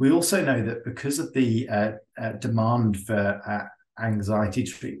 We also know that because of the demand for anxiety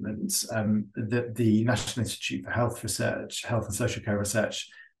treatments, that the National Institute for Health Research, Health and Social Care Research,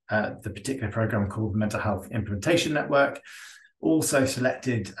 the particular program called the Mental Health Implementation Network, also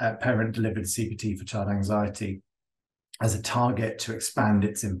selected parent-delivered CBT for child anxiety as a target to expand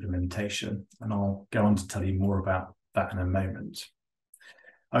its implementation. And I'll go on to tell you more about that in a moment.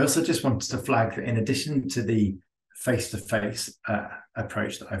 I also just wanted to flag that in addition to the face-to-face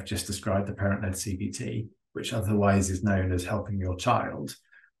approach that I've just described, the parent-led CBT, which otherwise is known as helping your child,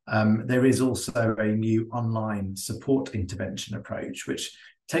 there is also a new online support intervention approach, which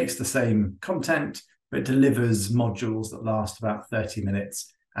takes the same content, but delivers modules that last about 30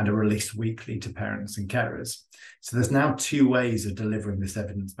 minutes and are released weekly to parents and carers. So there's now two ways of delivering this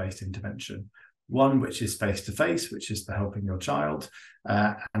evidence-based intervention. One, which is face-to-face, which is for helping your child,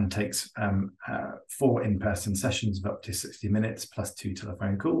 and takes 4 in-person sessions of up to 60 minutes plus 2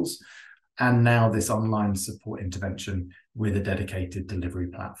 telephone calls. And now this online support intervention with a dedicated delivery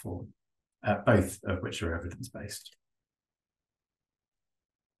platform, both of which are evidence-based.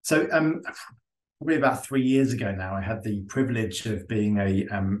 So probably about 3 years ago now, I had the privilege of being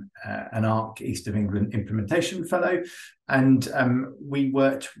an ARC East of England implementation fellow, and we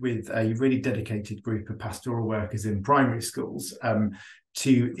worked with a really dedicated group of pastoral workers in primary schools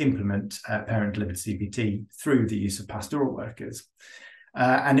to implement parent-delivered CBT through the use of pastoral workers.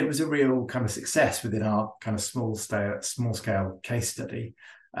 And it was a real kind of success within our kind of small scale case study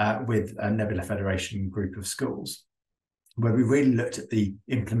with a Nebula Federation group of schools, where we really looked at the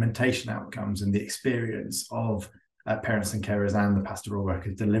implementation outcomes and the experience of parents and carers and the pastoral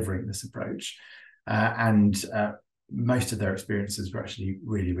workers delivering this approach. And most of their experiences were actually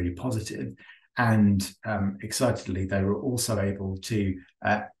really, really positive. And excitedly, they were also able to,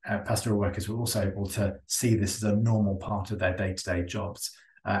 pastoral workers were also able to see this as a normal part of their day-to-day jobs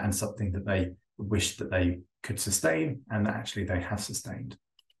and something that they wished that they could sustain, and that actually they have sustained.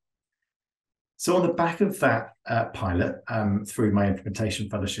 So on the back of that pilot, through my implementation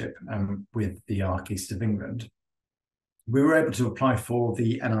fellowship with the ARC East of England, we were able to apply for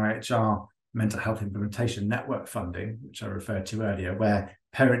the NIHR Mental Health Implementation Network funding, which I referred to earlier, where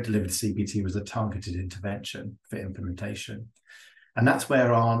parent-delivered CBT was a targeted intervention for implementation. And that's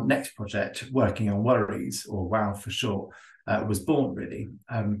where our next project, Working on Worries, or WOW for short, was born, really.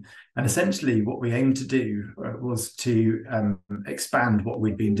 And essentially what we aimed to do was to expand what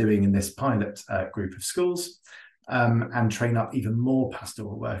we'd been doing in this pilot group of schools and train up even more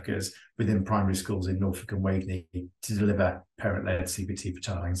pastoral workers within primary schools in Norfolk and Waveney to deliver parent-led CBT for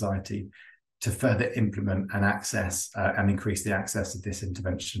child anxiety, to further implement and access and increase the access of this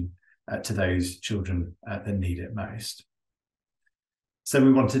intervention to those children that need it most. So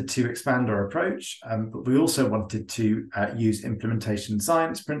we wanted to expand our approach, but we also wanted to use implementation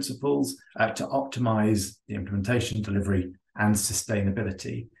science principles to optimize the implementation, delivery, and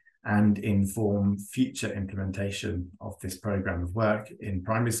sustainability, and inform future implementation of this program of work in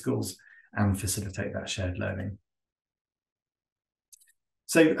primary schools and facilitate that shared learning.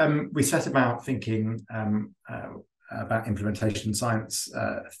 So we set about thinking about implementation science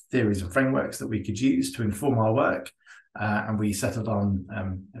theories and frameworks that we could use to inform our work. And we settled on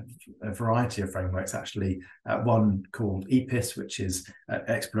a variety of frameworks, actually. One called EPIS, which is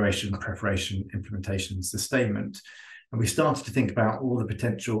Exploration, Preparation, Implementation, Sustainment. And we started to think about all the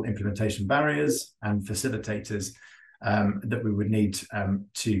potential implementation barriers and facilitators that we would need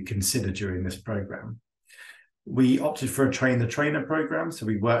to consider during this program. We opted for a train the trainer program. So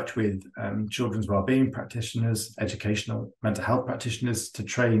we worked with children's wellbeing practitioners, educational mental health practitioners to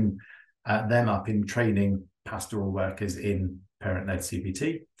train them up in training pastoral workers in parent-led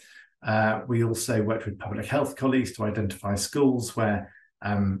CBT. We also worked with public health colleagues to identify schools where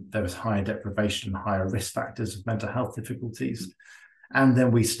there was higher deprivation, higher risk factors of mental health difficulties. And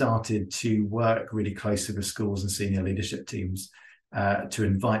then we started to work really closely with schools and senior leadership teams to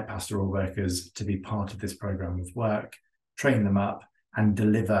invite pastoral workers to be part of this program of work, train them up, and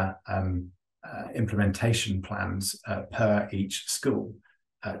deliver implementation plans per each school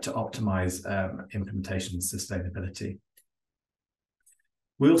to optimize implementation and sustainability.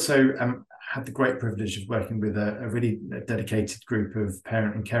 We also had the great privilege of working with a really dedicated group of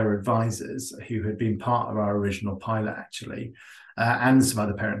parent and carer advisors who had been part of our original pilot, actually, and some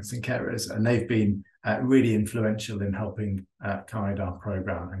other parents and carers, and they've been really influential in helping guide our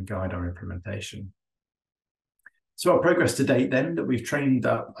program and guide our implementation. So our progress to date then, that we've trained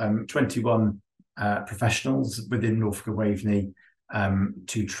up 21 professionals within Norfolk and Waveney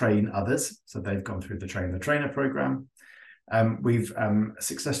to train others. So they've gone through the Train the Trainer program. We've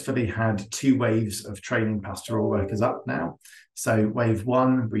successfully had 2 waves of training pastoral workers up now. So wave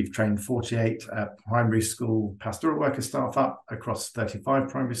 1, we've trained 48 primary school pastoral worker staff up across 35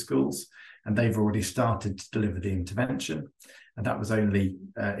 primary schools, and they've already started to deliver the intervention. And that was only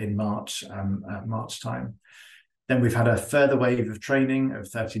in March time. Then we've had a further wave of training of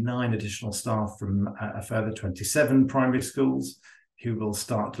 39 additional staff from a further 27 primary schools who will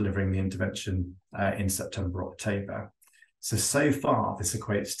start delivering the intervention in September, October. So far, this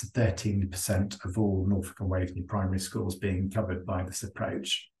equates to 13% of all Norfolk and Waveney primary schools being covered by this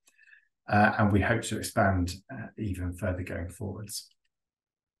approach. And we hope to expand even further going forwards.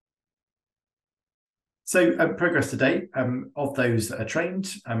 So progress to date, of those that are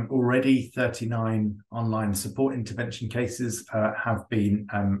trained, already 39 online support intervention cases have been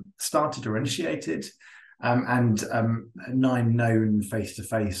started or initiated, and 9 known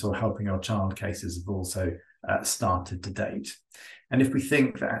face-to-face or helping our child cases have also started to date. And if we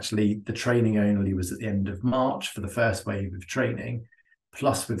think that actually the training only was at the end of March for the first wave of training,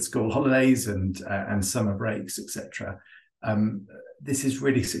 plus with school holidays and summer breaks, etc., this is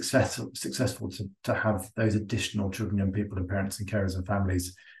really successful to have those additional children, young people, and parents and carers and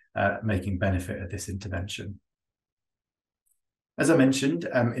families making benefit of this intervention. As I mentioned,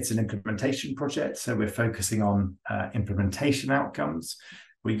 it's an implementation project, so we're focusing on implementation outcomes.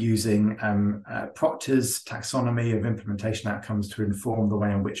 We're using Proctor's taxonomy of implementation outcomes to inform the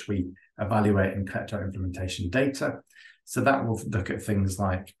way in which we evaluate and collect our implementation data. So that will look at things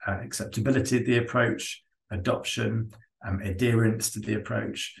like acceptability of the approach, adoption, adherence to the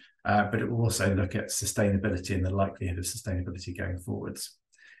approach, but it will also look at sustainability and the likelihood of sustainability going forwards.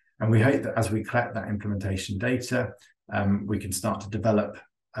 And we hope that as we collect that implementation data, we can start to develop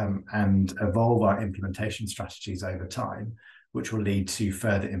and evolve our implementation strategies over time, which will lead to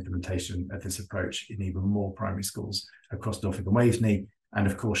further implementation of this approach in even more primary schools across Norfolk and Waveney, and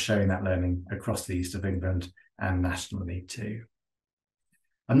of course sharing that learning across the East of England and nationally too.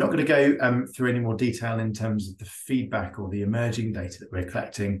 I'm not going to go through any more detail in terms of the feedback or the emerging data that we're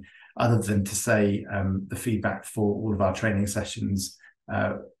collecting, other than to say the feedback for all of our training sessions,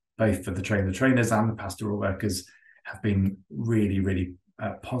 both for the trainers and the pastoral workers, have been really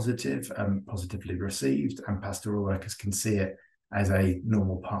positive, positively received, and pastoral workers can see it as a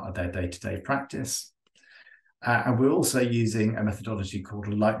normal part of their day-to-day practice. And we're also using a methodology called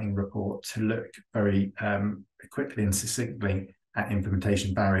a lightning report to look very quickly and succinctly at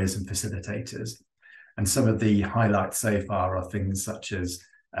implementation barriers and facilitators. And some of the highlights so far are things such as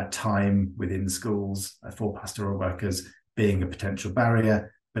time within schools for pastoral workers being a potential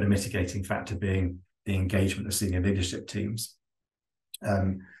barrier, but a mitigating factor being the engagement of senior leadership teams.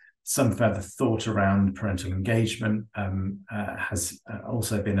 Some further thought around parental engagement has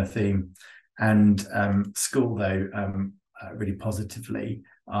also been a theme. And school, though, really positively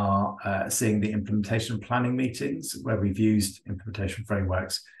are seeing the implementation planning meetings where we've used implementation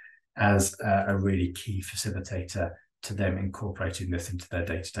frameworks as a really key facilitator to them incorporating this into their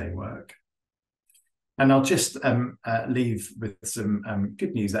day-to-day work. And I'll just leave with some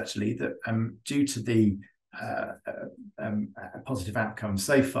good news, actually, that due to the positive outcomes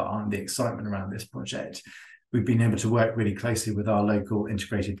so far and the excitement around this project, we've been able to work really closely with our local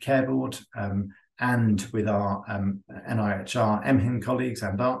integrated care board and with our NIHR MHIN colleagues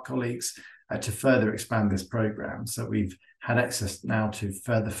and ARC colleagues to further expand this programme. So we've had access now to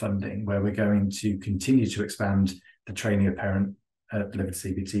further funding where we're going to continue to expand the training of parent delivered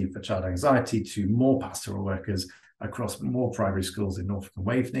CBT for child anxiety to more pastoral workers across more primary schools in Norfolk and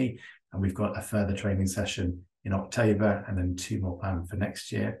Waveney. And we've got a further training session in October and then 2 more planned for next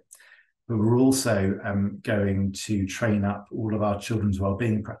year. But we're also going to train up all of our children's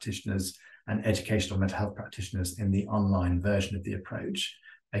wellbeing practitioners and educational mental health practitioners in the online version of the approach,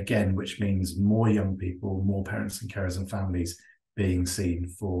 again, which means more young people, more parents and carers and families being seen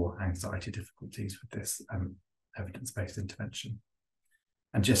for anxiety difficulties with this evidence-based intervention.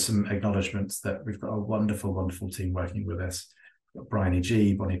 And just some acknowledgements that we've got a wonderful team working with us. We've got Bryony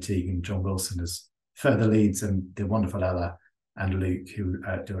G, Bonnie Teague and John Wilson as further leads, and the wonderful Ella and Luke, who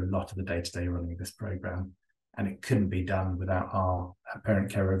do a lot of the day-to-day running of this programme. And it couldn't be done without our parent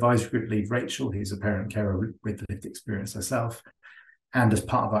carer advisory group lead, Rachel, who's a parent carer with lived experience herself. And as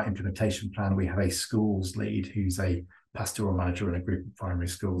part of our implementation plan, we have a schools lead who's a pastoral manager in a group of primary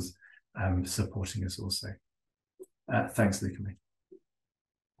schools supporting us also. Thanks, Luke and me.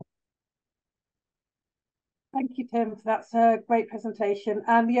 Thank you, Tim. That's a great presentation.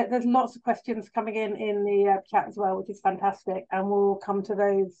 And yeah, there's lots of questions coming in the chat as well, which is fantastic. And we'll come to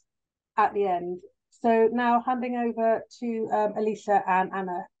those at the end. So now handing over to Elisa and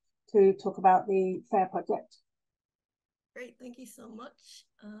Anna to talk about the FAIR project. Great, thank you so much.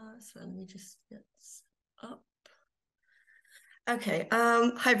 So let me just get this up. Okay,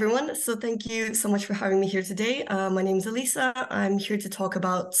 hi everyone. So thank you so much for having me here today. My name is Elisa. I'm here to talk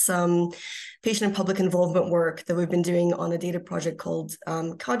about some patient and public involvement work that we've been doing on a data project called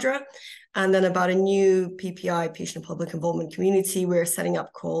CADRA, and then about a new PPI, patient and public involvement community we're setting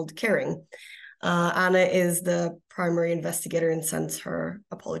up called Caring. Anna is the primary investigator and sends her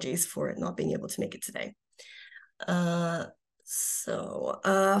apologies for not being able to make it today.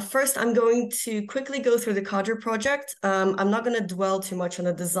 First, I'm going to quickly go through the CADRA project. I'm not going to dwell too much on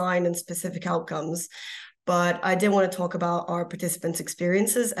the design and specific outcomes, but I did want to talk about our participants'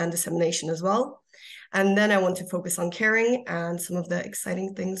 experiences and dissemination as well. And then I want to focus on Caring and some of the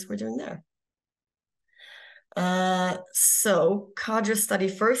exciting things we're doing there. So CADRA study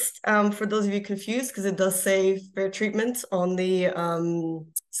first, for those of you confused, because it does say fair treatment on the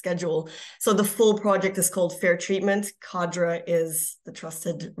schedule. So the full project is called Fair Treatment. CADRA is the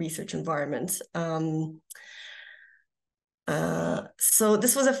trusted research environment. So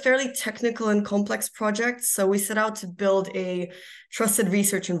this was a fairly technical and complex project. So we set out to build a trusted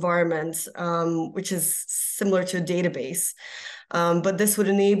research environment, which is similar to a database. But this would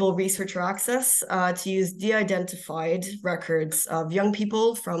enable researcher access to use de-identified records of young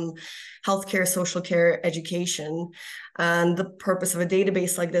people from healthcare, social care, education. And the purpose of a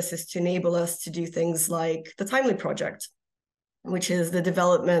database like this is to enable us to do things like the Timely Project, which is the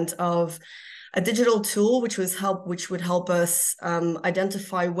development of a digital tool which would help us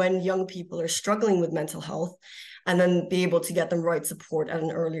identify when young people are struggling with mental health and then be able to get them right support at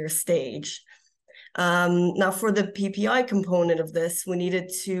an earlier stage. Now, for the PPI component of this, we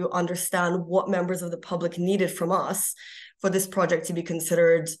needed to understand what members of the public needed from us for this project to be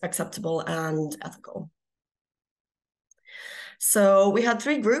considered acceptable and ethical. So we had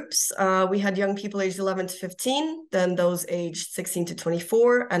 3 groups. We had young people aged 11 to 15, then those aged 16 to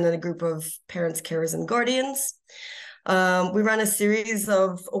 24, and then a group of parents, carers, and guardians. We ran a series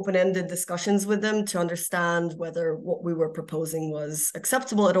of open-ended discussions with them to understand whether what we were proposing was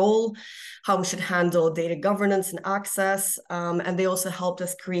acceptable at all, how we should handle data governance and access, and they also helped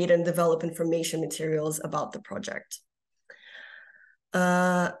us create and develop information materials about the project.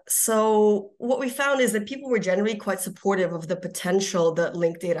 So what we found is that people were generally quite supportive of the potential that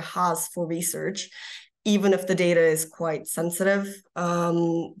linked data has for research, even if the data is quite sensitive.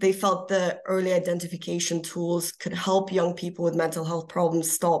 They felt that early identification tools could help young people with mental health problems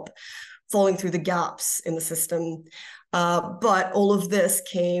stop falling through the gaps in the system. But all of this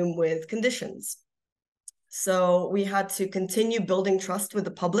came with conditions. So we had to continue building trust with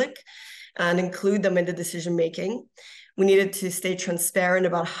the public and include them in the decision-making. We needed to stay transparent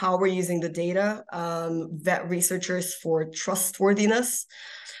about how we're using the data, vet researchers for trustworthiness.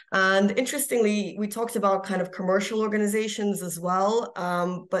 And interestingly, we talked about kind of commercial organizations as well,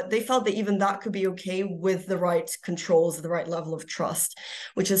 but they felt that even that could be okay with the right controls, the right level of trust,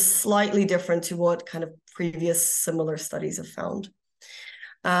 which is slightly different to what kind of previous similar studies have found.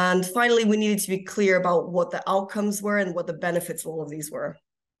 And finally, we needed to be clear about what the outcomes were and what the benefits of all of these were.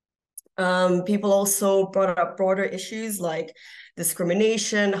 People also brought up broader issues like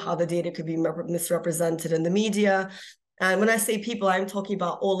discrimination, how the data could be misrepresented in the media. And when I say people, I'm talking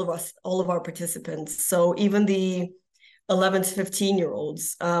about all of us, all of our participants. So even the 11 to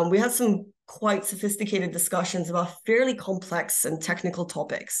 15-year-olds, we had some quite sophisticated discussions about fairly complex and technical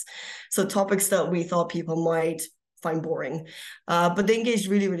topics. So topics that we thought people might find boring, but they engaged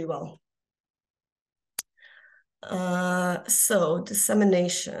really, really well. So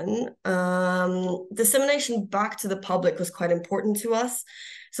dissemination back to the public was quite important to us.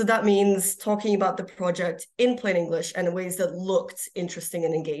 So that means talking about the project in plain English and in ways that looked interesting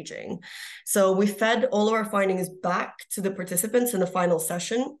and engaging. So we fed all of our findings back to the participants in the final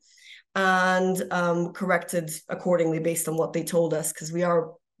session and corrected accordingly based on what they told us, because we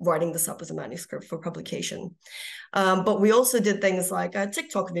are writing this up as a manuscript for publication. But we also did things like a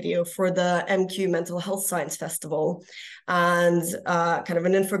TikTok video for the MQ Mental Health Science Festival and kind of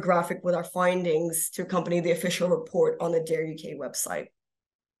an infographic with our findings to accompany the official report on the DARE UK website.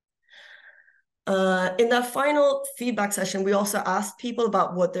 In that final feedback session, we also asked people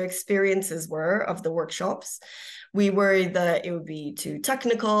about what their experiences were of the workshops. We worried that it would be too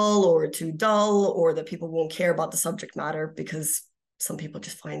technical or too dull, or that people won't care about the subject matter because some people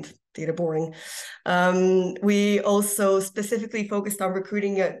just find data boring. We also specifically focused on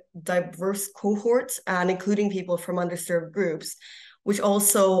recruiting a diverse cohort and including people from underserved groups, which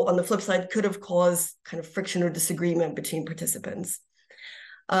also, on the flip side, could have caused kind of friction or disagreement between participants.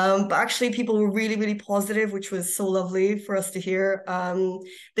 But actually, people were really, really positive, which was so lovely for us to hear.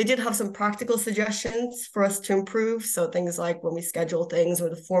 They did have some practical suggestions for us to improve. So things like when we schedule things or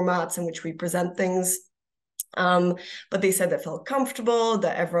the formats in which we present things. But they said they felt comfortable,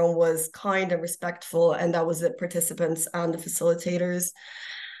 that everyone was kind and respectful, and that was the participants and the facilitators.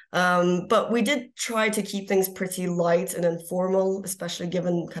 But we did try to keep things pretty light and informal, especially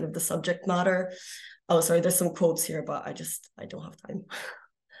given kind of the subject matter. Oh, sorry, there's some quotes here, but I don't have time.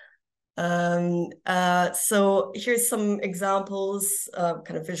 So here's some examples,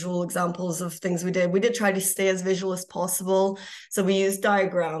 kind of visual examples of things we did. We did try to stay as visual as possible. So we used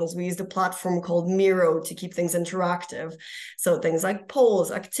diagrams. We used a platform called Miro to keep things interactive. So things like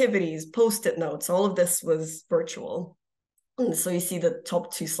polls, activities, post-it notes, all of this was virtual. And so you see the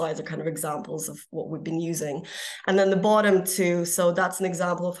top 2 slides are kind of examples of what we've been using. And then the bottom 2, so that's an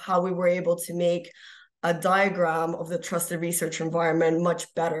example of how we were able to make a diagram of the trusted research environment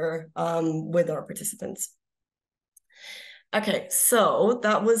much better with our participants. Okay, so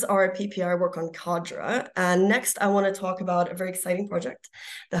that was our PPI work on Cadre. And next, I want to talk about a very exciting project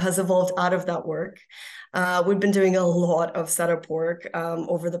that has evolved out of that work. We've been doing a lot of setup work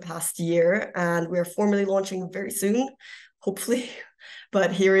over the past year, and we're formally launching very soon, hopefully,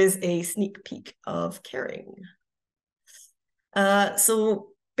 but here is a sneak peek of caring. So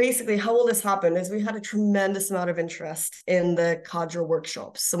basically how all this happened is we had a tremendous amount of interest in the cadre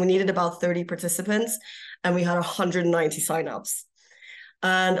workshops. So we needed about 30 participants and we had 190 signups.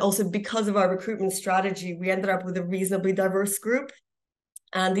 And also because of our recruitment strategy, we ended up with a reasonably diverse group.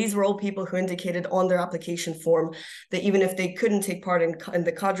 And these were all people who indicated on their application form that even if they couldn't take part in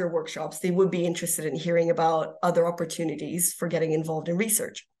the cadre workshops, they would be interested in hearing about other opportunities for getting involved in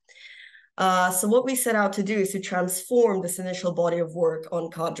research. So what we set out to do is to transform this initial body of work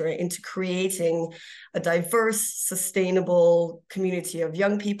on cadre into creating a diverse, sustainable community of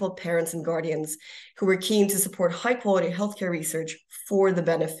young people, parents, and guardians who were keen to support high-quality healthcare research for the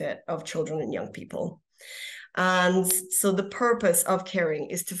benefit of children and young people. And so the purpose of caring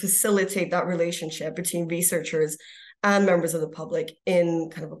is to facilitate that relationship between researchers and members of the public in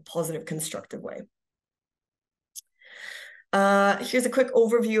kind of a positive, constructive way. Here's a quick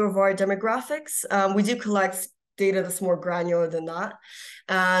overview of our demographics. We do collect data that's more granular than that.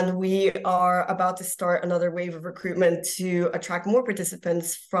 And we are about to start another wave of recruitment to attract more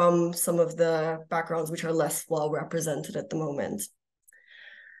participants from some of the backgrounds which are less well represented at the moment.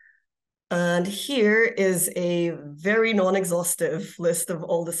 And here is a very non-exhaustive list of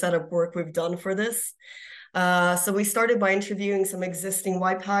all the setup work we've done for this. So we started by interviewing some existing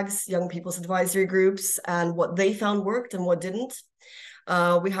YPAGs, young people's advisory groups, and what they found worked and what didn't.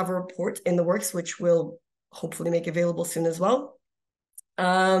 We have a report in the works, which we'll hopefully make available soon as well.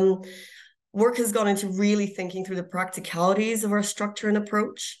 Work has gone into really thinking through the practicalities of our structure and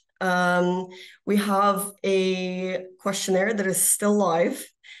approach. We have a questionnaire that is still live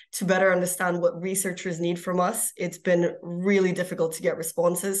to better understand what researchers need from us. It's been really difficult to get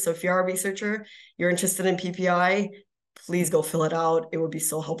responses. So if you are a researcher, you're interested in PPI, please go fill it out. It would be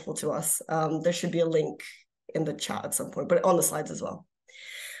so helpful to us. There should be a link in the chat at some point, but on the slides as well.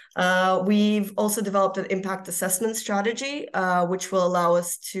 We've also developed an impact assessment strategy, which will allow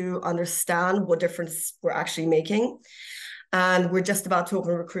us to understand what difference we're actually making. And we're just about to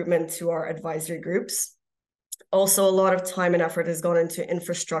open recruitment to our advisory groups. Also, a lot of time and effort has gone into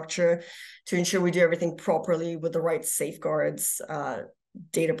infrastructure to ensure we do everything properly with the right safeguards,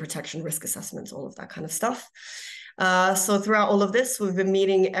 data protection, risk assessments, all of that kind of stuff. So throughout all of this, we've been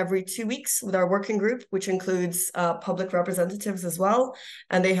meeting every 2 weeks with our working group, which includes public representatives as well.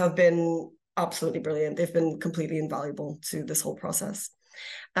 And they have been absolutely brilliant. They've been completely invaluable to this whole process.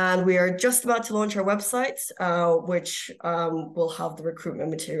 And we are just about to launch our website, which will have the recruitment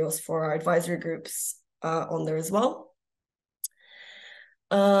materials for our advisory groups on there as well.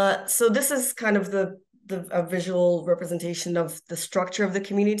 So this is kind of a visual representation of the structure of the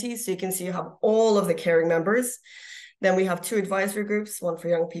community. So you can see you have all of the caring members. Then we have 2 advisory groups, one for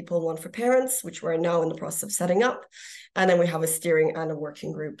young people, one for parents, which we're now in the process of setting up. And then we have a steering and a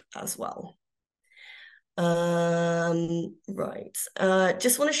working group as well. Right.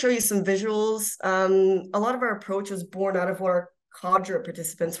 Just want to show you some visuals. A lot of our approach was born out of what our cadre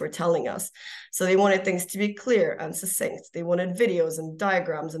participants were telling us. So they wanted things to be clear and succinct. They wanted videos and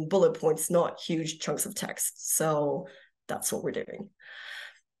diagrams and bullet points, not huge chunks of text. So that's what we're doing.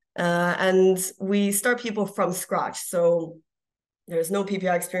 And we start people from scratch. So there's no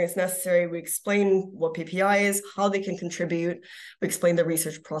PPI experience necessary. We explain what PPI is, how they can contribute. We explain the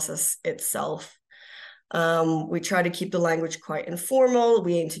research process itself. We try to keep the language quite informal.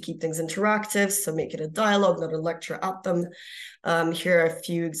 We aim to keep things interactive, so make it a dialogue, not a lecture at them. Here are a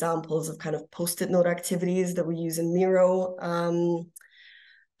few examples of kind of post-it note activities that we use in Miro.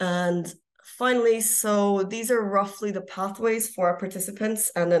 And finally, so these are roughly the pathways for our participants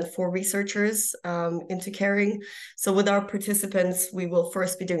and then for researchers into caring. So with our participants, we will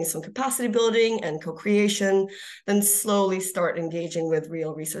first be doing some capacity building and co-creation, then slowly start engaging with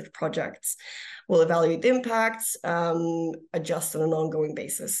real research projects. We'll evaluate the impacts, adjust on an ongoing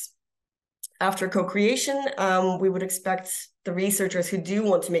basis. After co-creation, we would expect the researchers who do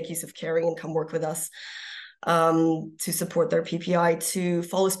want to make use of caring and come work with us to support their PPI to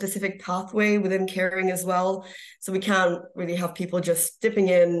follow a specific pathway within caring as well. So we can't really have people just dipping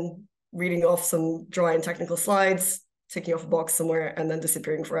in, reading off some dry and technical slides, ticking off a box somewhere, and then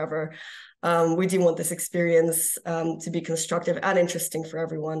disappearing forever. We do want this experience to be constructive and interesting for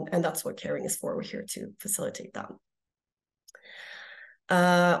everyone, and that's what caring is for. We're here to facilitate that.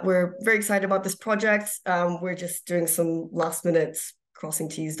 We're very excited about this project. We're just doing some last minute crossing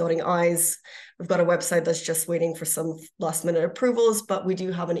T's, dotting I's. We've got a website that's just waiting for some last minute approvals, but we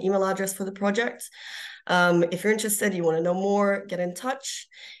do have an email address for the project. If you're interested, you want to know more, get in touch.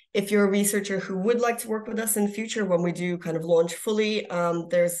 If you're a researcher who would like to work with us in future when we do kind of launch fully,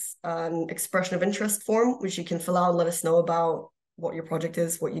 there's an expression of interest form, which you can fill out and let us know about what your project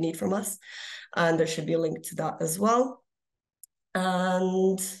is, what you need from us. And there should be a link to that as well.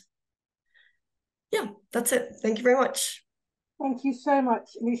 And yeah, that's it. Thank you very much. Thank you so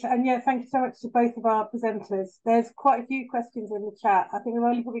much, Lisa. And yeah, thank you so much to both of our presenters. There's quite a few questions in the chat. I think we're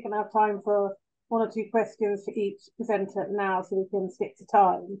only probably going to have time for 1 or 2 questions for each presenter now, so we can stick to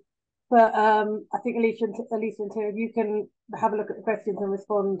time. But I think Alicia and Tim, you can have a look at the questions and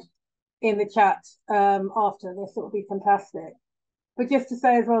respond in the chat after this. It will be fantastic. But just to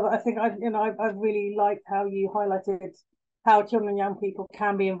say as well that I think I've really liked how you highlighted how children and young people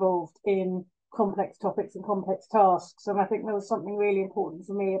can be involved in complex topics and complex tasks. And I think there was something really important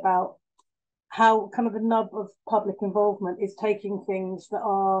for me about how kind of the nub of public involvement is taking things that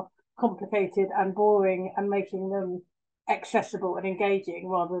are complicated and boring and making them accessible and engaging,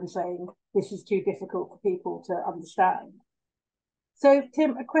 rather than saying this is too difficult for people to understand. So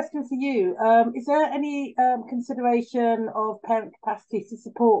Tim, a question for you. Is there any consideration of parent capacity to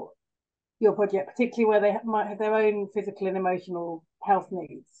support your project, particularly where they might have their own physical and emotional health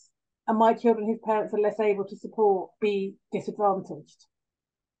needs? And might children whose parents are less able to support be disadvantaged?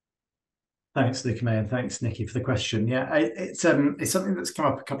 Thanks, Luca May, and thanks, Nikki, for the question. Yeah, it's something that's come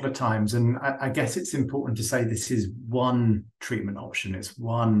up a couple of times, and I guess it's important to say this is one treatment option. It's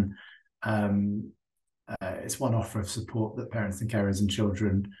one offer of support that parents and carers and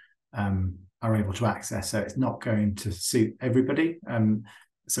children are able to access. So it's not going to suit everybody.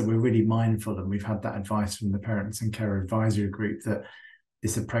 So we're really mindful, and we've had that advice from the Parents and Carer Advisory Group, that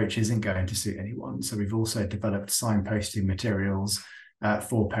this approach isn't going to suit anyone. So we've also developed signposting materials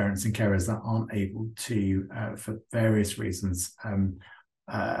for parents and carers that aren't able to, for various reasons,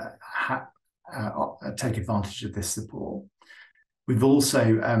 take advantage of this support. We've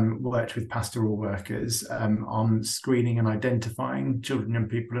also worked with pastoral workers on screening and identifying children, young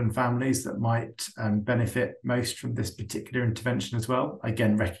people and families that might benefit most from this particular intervention as well,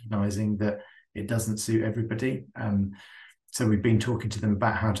 again, recognising that it doesn't suit everybody. So we've been talking to them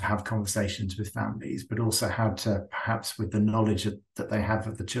about how to have conversations with families, but also how to, perhaps with the knowledge that they have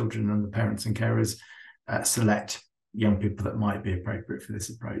of the children and the parents and carers, select young people that might be appropriate for this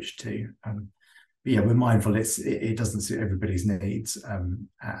approach too. But yeah, we're mindful it doesn't suit everybody's needs, and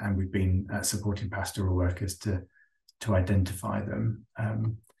we've been supporting pastoral workers to identify them.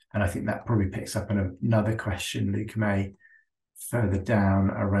 And I think that probably picks up on another question, Luca May, further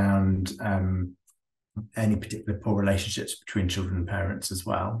down around any particular poor relationships between children and parents as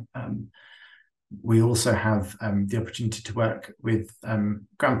well. We also have the opportunity to work with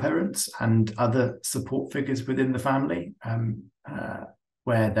grandparents and other support figures within the family,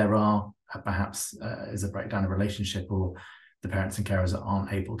 where there are perhaps is a breakdown of relationship, or the parents and carers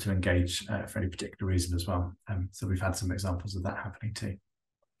aren't able to engage for any particular reason as well. So we've had some examples of that happening too.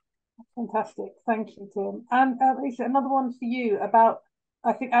 Fantastic, thank you, Tim. And Lisa, another one for you about,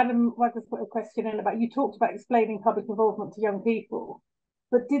 I think Adam Wagner put a question in about, you talked about explaining public involvement to young people,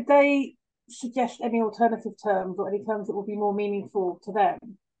 but did they suggest any alternative terms or any terms that would be more meaningful to them?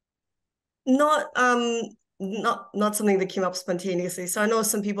 Not something that came up spontaneously. So I know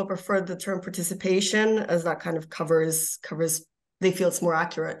some people prefer the term participation, as that kind of covers, they feel it's more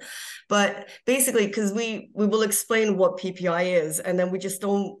accurate. But basically, because we will explain what PPI is, and then we just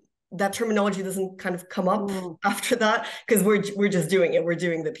don't, that terminology doesn't kind of come up after that, because we're just doing it. We're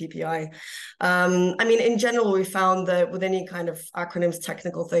doing the PPI. I mean, in general, we found that with any kind of acronyms,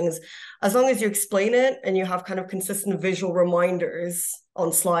 technical things, as long as you explain it and you have kind of consistent visual reminders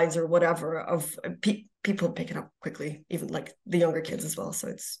on slides or whatever, of people pick it up quickly, even like the younger kids as well. So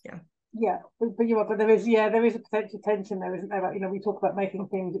it's, yeah. Yeah, but there is a potential tension there, isn't there? Like, we talk about making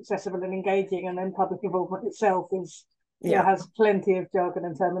things accessible and engaging, and then public involvement itself is, has plenty of jargon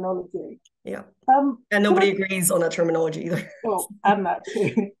and terminology. Yeah. And nobody agrees on that terminology either. Oh, and that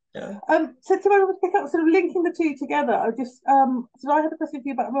too. Yeah. So to pick up, sort of linking the two together, I just so I had a question for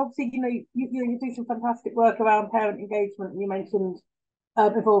you about, obviously, you do some fantastic work around parent engagement, and you mentioned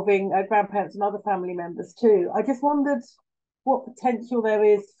involving grandparents and other family members too. I just wondered what potential there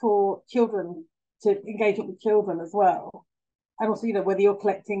is for children to engage with children as well. And also, whether you're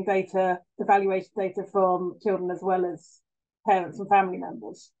collecting data, evaluation data from children as well as parents and family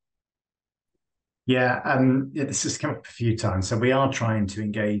members. Yeah, this has come up a few times. So we are trying to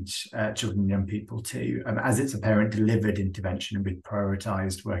engage children and young people too, as it's a parent-delivered intervention, and we've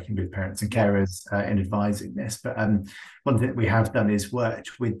prioritised working with parents and carers in advising this. But one thing that we have done is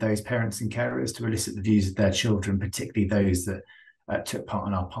worked with those parents and carers to elicit the views of their children, particularly those that took part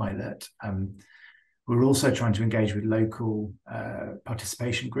in our pilot. We're also trying to engage with local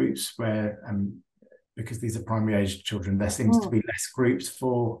participation groups where, because these are primary age children, there seems to be less groups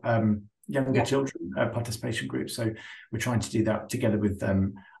for younger children participation groups. So we're trying to do that together with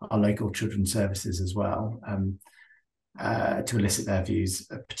our local children's services as well, to elicit their views,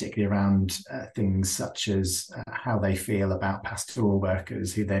 particularly around things such as how they feel about pastoral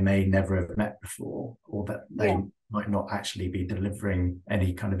workers who they may never have met before, or that they might not actually be delivering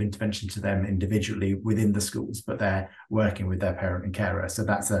any kind of intervention to them individually within the schools, but they're working with their parent and carer. So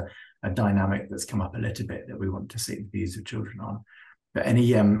that's a dynamic that's come up a little bit that we want to seek the views of children on. But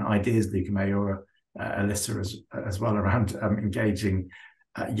any ideas, Luca May or Alyssa as well, around engaging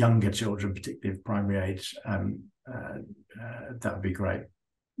younger children, particularly of primary age, that would be great.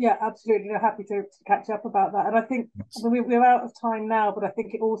 Yeah, absolutely. We're happy to catch up about that. And I think we're out of time now, but I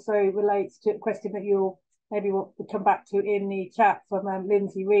think it also relates to a question that you'll maybe want to come back to in the chat from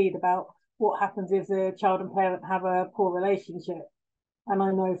Lindsay Reed about what happens if the child and parent have a poor relationship. And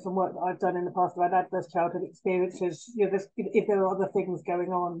I know from work that I've done in the past about adverse childhood experiences, if there are other things going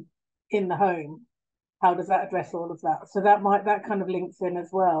on in the home, how does that address all of that? So that kind of links in as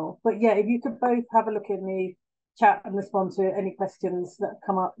well. But yeah, if you could both have a look in the chat and respond to any questions that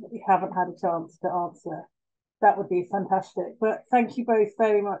come up that we haven't had a chance to answer, that would be fantastic. But thank you both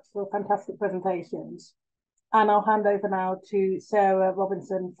very much for fantastic presentations. And I'll hand over now to Sarah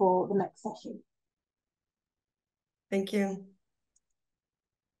Robinson for the next session. Thank you.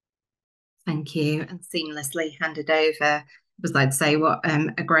 Thank you, and seamlessly handed over. Because I'd say what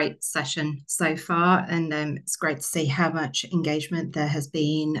a great session so far, and it's great to see how much engagement there has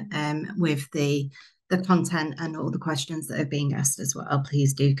been with the content and all the questions that are being asked as well.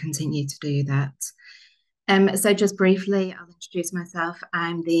 Please do continue to do that. So just briefly, I'll introduce myself.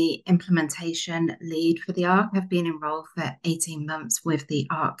 I'm the implementation lead for the ARC. I've been enrolled for 18 months with the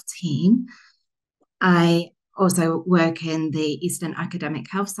ARC team. I also work in the Eastern Academic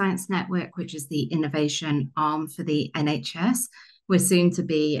Health Science Network, which is the innovation arm for the NHS. We're soon to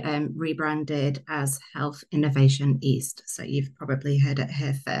be rebranded as Health Innovation East, so you've probably heard it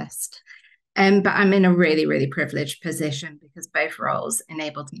here first. But I'm in a really, really privileged position because both roles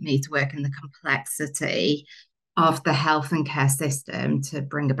enabled me to work in the complexity of the health and care system to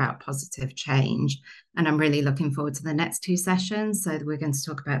bring about positive change. And I'm really looking forward to the next two sessions. So we're going to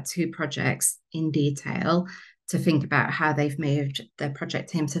talk about two projects in detail to think about how they've moved, the project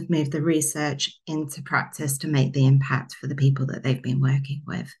teams have moved the research into practice to make the impact for the people that they've been working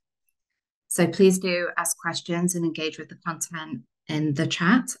with. So please do ask questions and engage with the content in the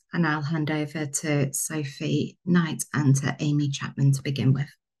chat, and I'll hand over to Sophie Knight and to Amy Chapman to begin with.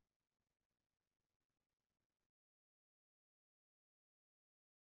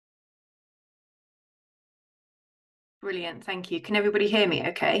 Brilliant, thank you. Can everybody hear me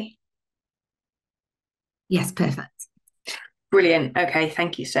okay? Yes, perfect. Brilliant, okay,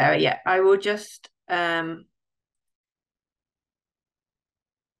 thank you, Sarah. Yeah, I will just move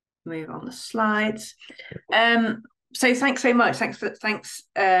on the slides. So thanks so much. Thanks for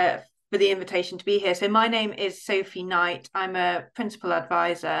the invitation to be here. So my name is Sophie Knight. I'm a principal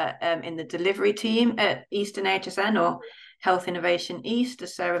advisor in the delivery team at Eastern AHSN, or Health Innovation East,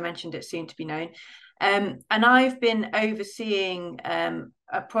 as Sarah mentioned, it's soon to be known. And I've been overseeing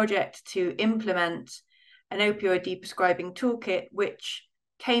a project to implement an opioid deprescribing toolkit, which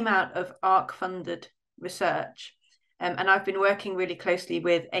came out of ARC-funded research. And I've been working really closely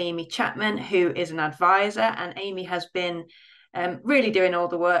with Amy Chapman, who is an advisor, and Amy has been really doing all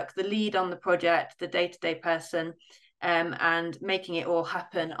the work, the lead on the project, the day-to-day person, and making it all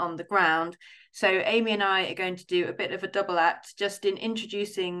happen on the ground. So Amy and I are going to do a bit of a double act just in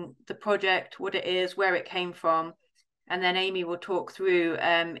introducing the project, what it is, where it came from, and then Amy will talk through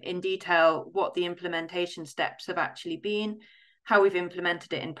in detail what the implementation steps have actually been, how we've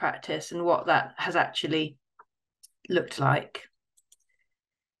implemented it in practice, and what that has actually looked like.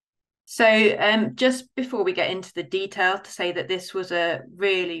 So just before we get into the detail, to say that this was a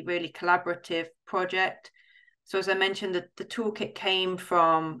really, really collaborative project. So as I mentioned, the toolkit came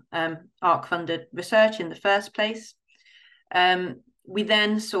from ARC-funded research in the first place. We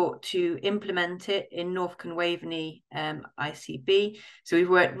then sought to implement it in Norfolk and Waveney ICB. So we've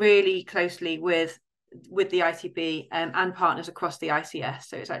worked really closely with the ICB and partners across the ICS.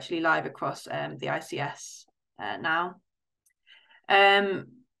 So it's actually live across the ICS now.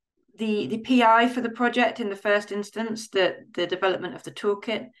 The PI for the project in the first instance, the development of the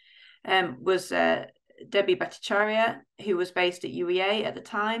toolkit, was Debbie Bhattacharya, who was based at UEA at the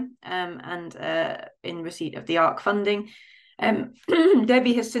time and in receipt of the ARC funding.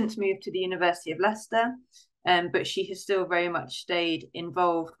 Debbie has since moved to the University of Leicester, but she has still very much stayed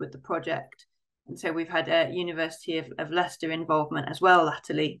involved with the project. And so we've had a University of Leicester involvement as well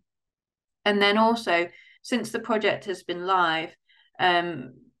latterly. And then also, since the project has been live,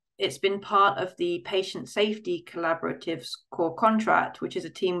 it's been part of the Patient Safety Collaborative's core contract, which is a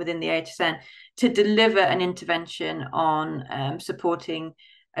team within the AHSN, to deliver an intervention on supporting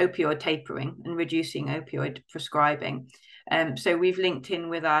opioid tapering and reducing opioid prescribing. So we've linked in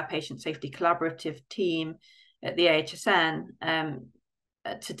with our Patient Safety Collaborative team at the AHSN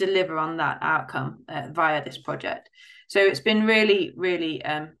to deliver on that outcome via this project. So it's been really, really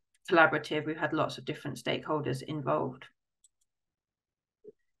collaborative. We've had lots of different stakeholders involved.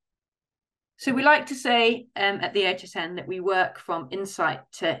 So we like to say at the AHSN that we work from insight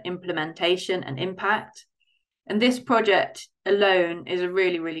to implementation and impact. And this project alone is a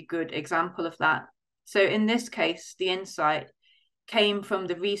really, really good example of that. So in this case, the insight came from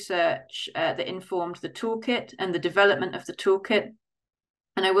the research that informed the toolkit and the development of the toolkit.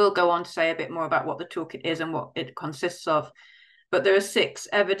 And I will go on to say a bit more about what the toolkit is and what it consists of. But there are 6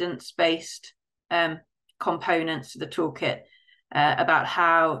 evidence-based components to the toolkit about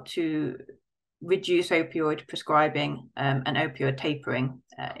how to reduce opioid prescribing and opioid tapering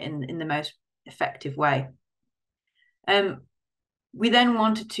in the most effective way. We then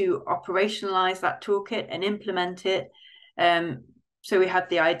wanted to operationalize that toolkit and implement it. So we had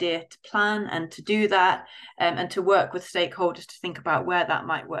the idea to plan and to do that and to work with stakeholders to think about where that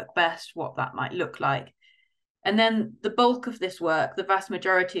might work best, what that might look like. And then the bulk of this work, the vast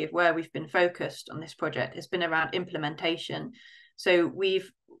majority of where we've been focused on this project has been around implementation. So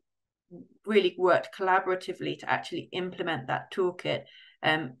we've really worked collaboratively to actually implement that toolkit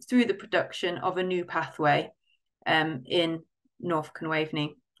through the production of a new pathway in Norfolk and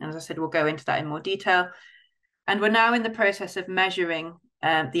Waveney. And as I said, we'll go into that in more detail. And we're now in the process of measuring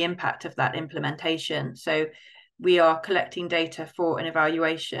the impact of that implementation. So we are collecting data for an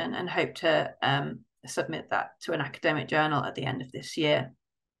evaluation and hope to submit that to an academic journal at the end of this year.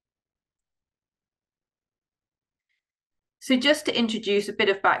 So just to introduce a bit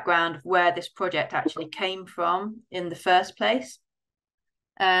of background of where this project actually came from in the first place.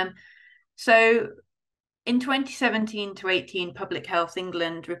 So in 2017 to 18, Public Health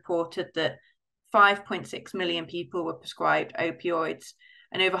England reported that 5.6 million people were prescribed opioids,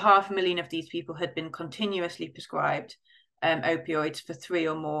 and over 500,000 of these people had been continuously prescribed opioids for 3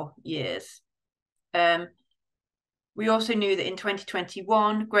 or more years. We also knew that in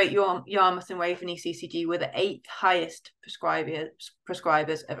 2021, Great Yarmouth and Waveney CCG were the 8th highest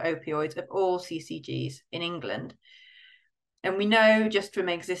prescribers of opioids of all CCGs in England. And we know just from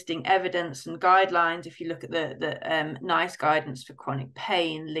existing evidence and guidelines, if you look at the NICE guidance for chronic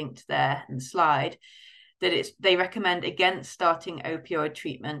pain linked there in the slide, that they recommend against starting opioid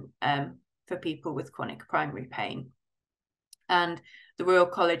treatment for people with chronic primary pain. And the Royal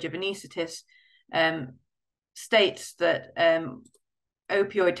College of Anaesthetists states that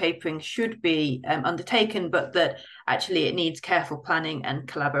opioid tapering should be undertaken, but that actually it needs careful planning and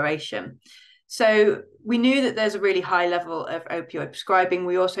collaboration. So we knew that there's a really high level of opioid prescribing.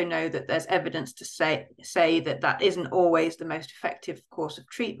 We also know that there's evidence to say that that isn't always the most effective course of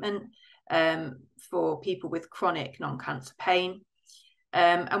treatment for people with chronic non-cancer pain.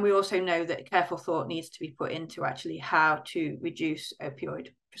 And we also know that careful thought needs to be put into actually how to reduce opioid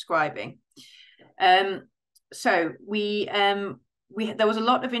prescribing. So there was a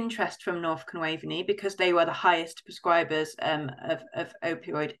lot of interest from Norfolk and Waveney because they were the highest prescribers of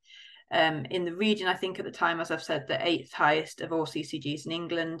opioid in the region. I think at the time, as I've said, the 8th highest of all CCGs in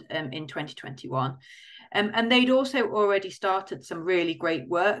England in 2021. And they'd also already started some really great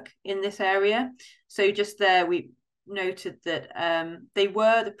work in this area. So just there, we noted that they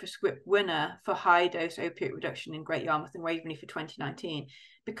were the prescript winner for high dose opiate reduction in Great Yarmouth and Waveney for 2019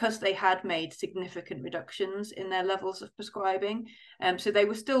 because they had made significant reductions in their levels of prescribing. So they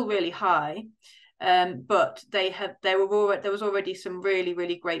were still really high, but there was already some really,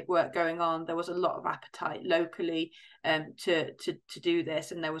 really great work going on. There was a lot of appetite locally to do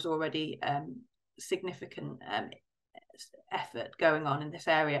this, and there was already significant effort going on in this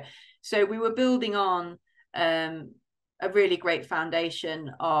area. So we were building on a really great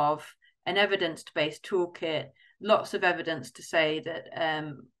foundation of an evidence-based toolkit, lots of evidence to say that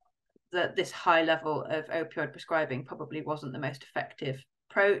that this high level of opioid prescribing probably wasn't the most effective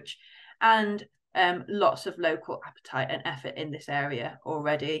approach, and lots of local appetite and effort in this area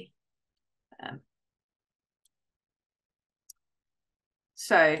already.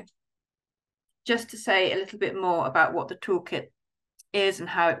 So just to say a little bit more about what the toolkit is and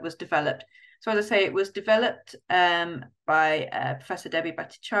how it was developed. So as I say, it was developed by Professor Debbie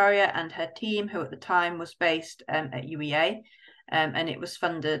Bhattacharya and her team, who at the time was based at UEA, and it was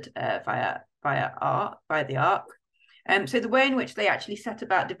funded via the ARC. So the way in which they actually set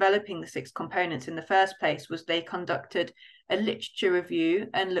about developing the 6 components in the first place was they conducted a literature review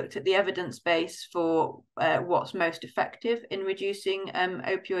and looked at the evidence base for what's most effective in reducing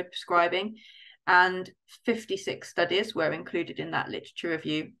opioid prescribing, and 56 studies were included in that literature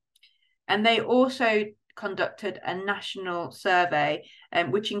review. And they also conducted a national survey,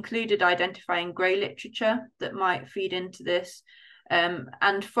 which included identifying grey literature that might feed into this.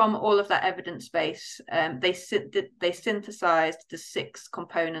 And from all of that evidence base, they synthesized the 6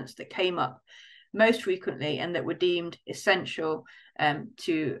 components that came up most frequently and that were deemed essential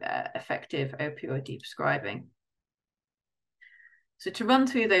to effective opioid deprescribing. So to run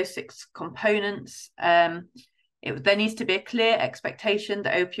through those 6 components, there needs to be a clear expectation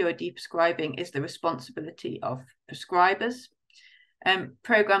that opioid deprescribing is the responsibility of prescribers.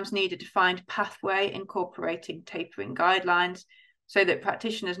 Programs need a defined pathway incorporating tapering guidelines so that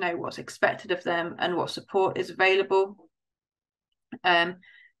practitioners know what's expected of them and what support is available.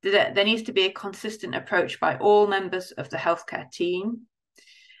 There needs to be a consistent approach by all members of the healthcare team.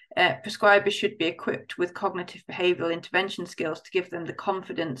 Prescribers should be equipped with cognitive behavioural intervention skills to give them the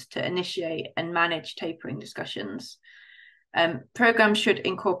confidence to initiate and manage tapering discussions. Programs should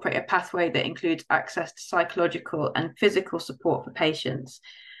incorporate a pathway that includes access to psychological and physical support for patients.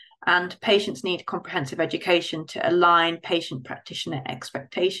 And patients need comprehensive education to align patient-practitioner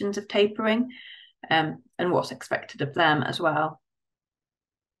expectations of tapering and what's expected of them as well.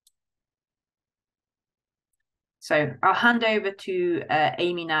 So I'll hand over to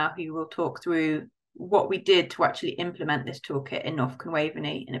Amy now, who will talk through what we did to actually implement this toolkit in Norfolk and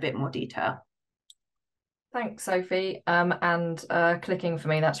Waveney in a bit more detail. Thanks, Sophie, and clicking for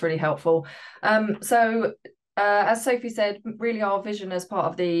me, that's really helpful. As Sophie said, really our vision as part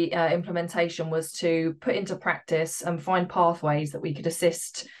of the implementation was to put into practice and find pathways that we could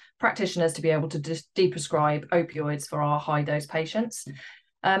assist practitioners to be able to deprescribe opioids for our high-dose patients.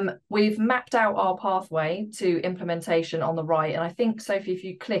 We've mapped out our pathway to implementation on the right, and I think, Sophie, if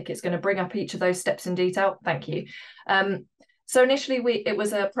you click, it's going to bring up each of those steps in detail. Thank you. So initially, it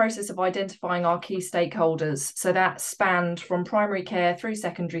was a process of identifying our key stakeholders. So that spanned from primary care through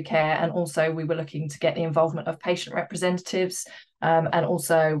secondary care, and also we were looking to get the involvement of patient representatives and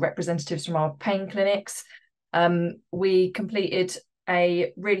also representatives from our pain clinics. We completed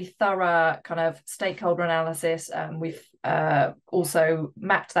a really thorough kind of stakeholder analysis, and we've also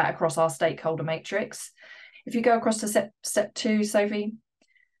mapped that across our stakeholder matrix. If you go across to step 2, Sophie,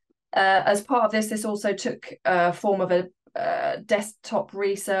 as part of this also took form of a desktop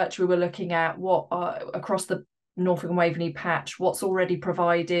research. We were looking at what across the Norfolk and Waveney patch, what's already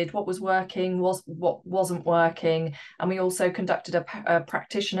provided, what was working, what wasn't working, and we also conducted a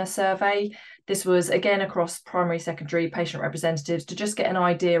practitioner survey. This was again across primary, secondary, patient representatives to just get an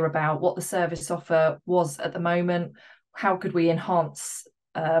idea about what the service offer was at the moment, how could we enhance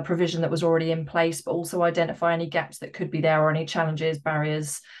provision that was already in place, but also identify any gaps that could be there or any challenges,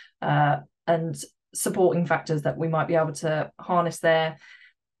 barriers, and supporting factors that we might be able to harness there.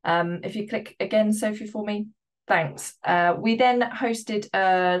 If you click again, Sophie, for me, thanks. We then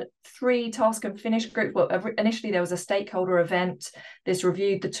hosted 3 task and finish groups. Well, initially there was a stakeholder event. This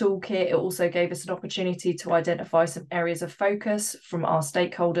reviewed the toolkit. It also gave us an opportunity to identify some areas of focus from our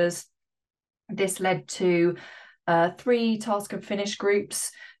stakeholders. This led to 3 task and finish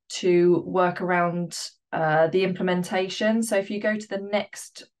groups to work around the implementation. So if you go to the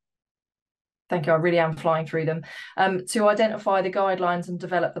next, thank you, I really am flying through them, to identify the guidelines and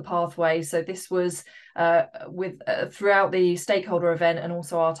develop the pathway. So this was throughout the stakeholder event and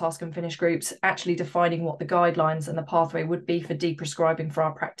also our task and finish groups, actually defining what the guidelines and the pathway would be for deprescribing for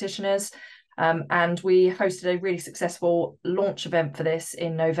our practitioners. And we hosted a really successful launch event for this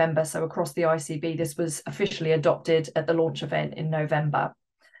in November. So across the ICB, this was officially adopted at the launch event in November.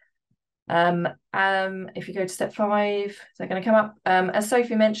 If you go to step 5, is that going to come up? As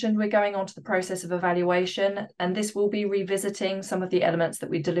Sophie mentioned, we're going on to the process of evaluation, and this will be revisiting some of the elements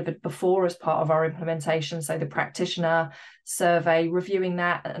that we delivered before as part of our implementation. So the practitioner survey, reviewing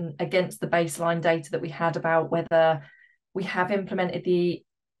that and against the baseline data that we had about whether we have implemented the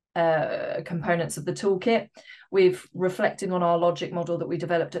components of the toolkit. We've reflecting on our logic model that we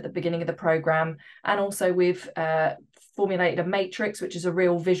developed at the beginning of the programme, and also we've formulated a matrix, which is a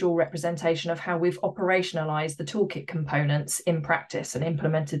real visual representation of how we've operationalized the toolkit components in practice and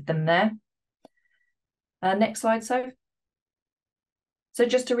implemented them there. Next slide, So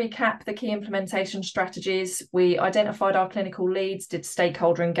just to recap the key implementation strategies, we identified our clinical leads, did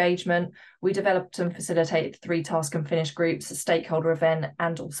stakeholder engagement, we developed and facilitated 3 task and finish groups, a stakeholder event,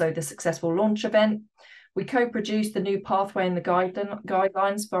 and also the successful launch event. We co-produced the new pathway and the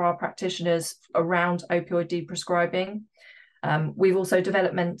guidelines for our practitioners around opioid deprescribing. We've also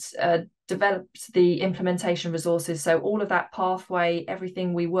developed the implementation resources. So all of that pathway,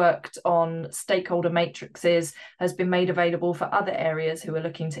 everything we worked on, stakeholder matrices, has been made available for other areas who are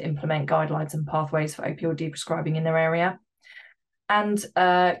looking to implement guidelines and pathways for opioid deprescribing in their area. And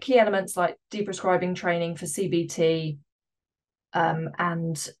key elements like deprescribing training for CBT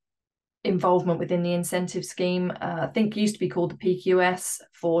and involvement within the incentive scheme, I think used to be called the PQS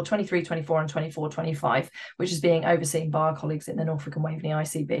for 23-24 and 24-25, which is being overseen by our colleagues in the Norfolk and Waveney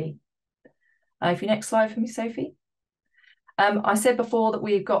ICB. If you next slide for me, Sophie. I said before that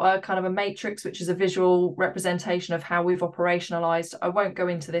we've got a kind of a matrix, which is a visual representation of how we've operationalized. I won't go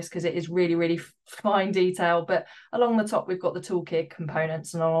into this because it is really, really fine detail, but along the top, we've got the toolkit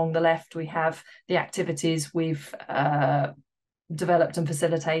components, and along the left, we have the activities we've developed and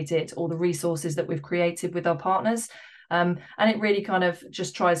facilitated, all the resources that we've created with our partners. And it really kind of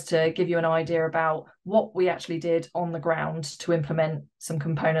just tries to give you an idea about what we actually did on the ground to implement some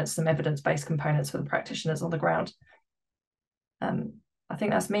components, some evidence-based components for the practitioners on the ground. I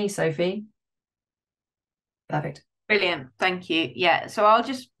think that's me, Sophie. Perfect. Brilliant, thank you. Yeah, so I'll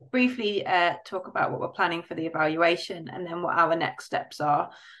just briefly talk about what we're planning for the evaluation and then what our next steps are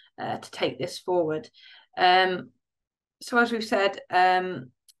to take this forward. So as we've said,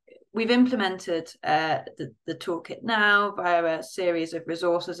 we've implemented the toolkit now via a series of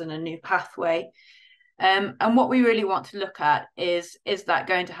resources and a new pathway. And what we really want to look at is that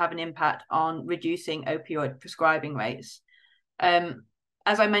going to have an impact on reducing opioid prescribing rates?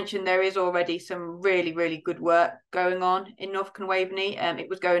 As I mentioned, there is already some really, really good work going on in Norfolk and Waveney. It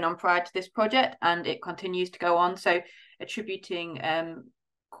was going on prior to this project and it continues to go on. So attributing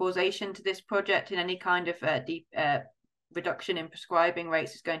causation to this project in any kind of reduction in prescribing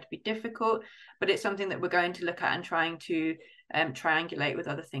rates is going to be difficult, but it's something that we're going to look at and trying to triangulate with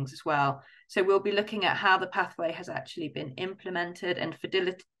other things as well. So we'll be looking at how the pathway has actually been implemented and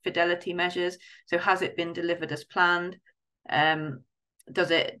fidelity measures. So has it been delivered as planned?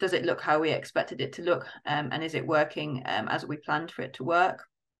 Does it look how we expected it to look, and is it working as we planned for it to work?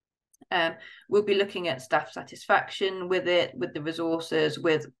 We'll be looking at staff satisfaction with it, with the resources,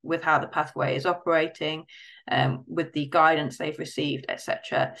 with how the pathway is operating, with the guidance they've received,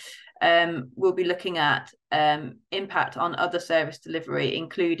 etc. We'll be looking at impact on other service delivery,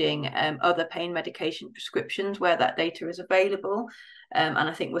 including other pain medication prescriptions where that data is available. And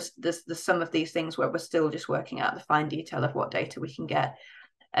I think there's some of these things where we're still just working out the fine detail of what data we can get.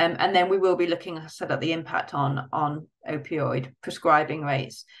 And then we will be looking, as I said, at the impact on opioid prescribing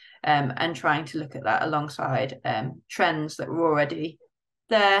rates, and trying to look at that alongside trends that were already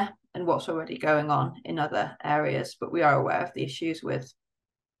there and what's already going on in other areas. But we are aware of the issues with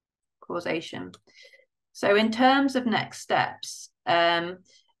causation. So in terms of next steps,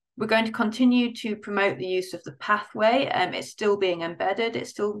 we're going to continue to promote the use of the pathway. It's still being embedded.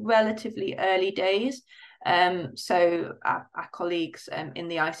 It's still relatively early days. So our colleagues in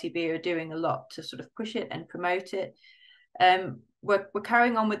the ICB are doing a lot to sort of push it and promote it. We're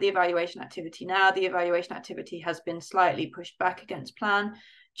carrying on with the evaluation activity now. The evaluation activity has been slightly pushed back against plan,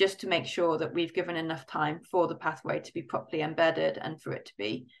 just to make sure that we've given enough time for the pathway to be properly embedded and for it to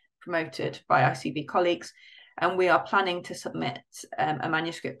be promoted by ICB colleagues. And we are planning to submit a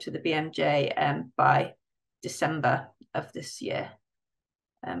manuscript to the BMJ by December of this year.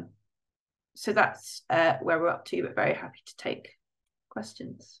 So that's where we're up to, but very happy to take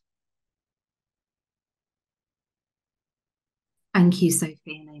questions. Thank you, Sophie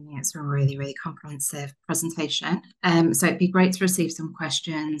and Amy. It's a really, really comprehensive presentation. So it'd be great to receive some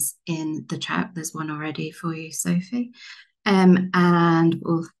questions in the chat. There's one already for you, Sophie. And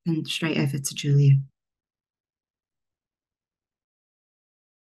we'll hand straight over to Julia.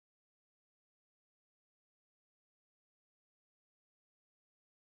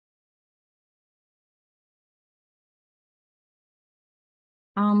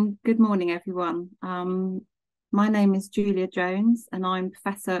 Good morning, everyone. My name is Julia Jones, and I'm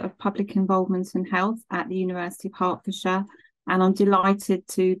Professor of Public Involvement and Health at the University of Hertfordshire, and I'm delighted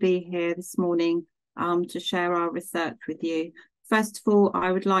to be here this morning to share our research with you. First of all,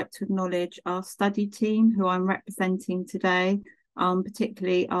 I would like to acknowledge our study team who I'm representing today,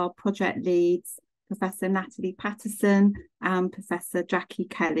 particularly our project leads, Professor Natalie Patterson and Professor Jackie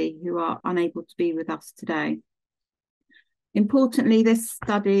Kelly, who are unable to be with us today. Importantly, this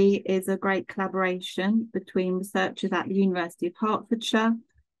study is a great collaboration between researchers at the University of Hertfordshire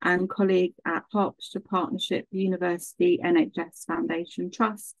and colleagues at Hertfordshire Partnership University NHS Foundation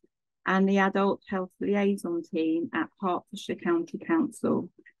Trust and the Adult Health Liaison team at Hertfordshire County Council,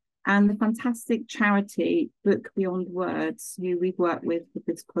 and the fantastic charity Book Beyond Words, who we've worked with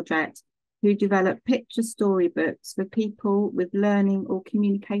this project, who develop picture storybooks for people with learning or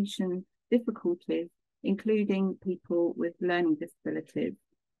communication difficulties, including people with learning disabilities.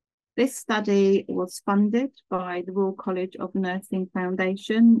 This study was funded by the Royal College of Nursing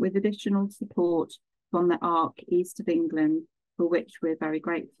Foundation with additional support from the ARC East of England, for which we're very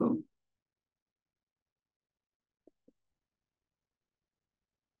grateful.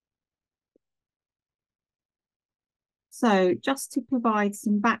 So just to provide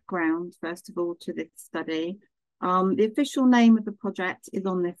some background, first of all, to this study, the official name of the project is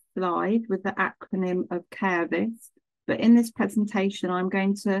on this slide with the acronym of CAREvis, but in this presentation, I'm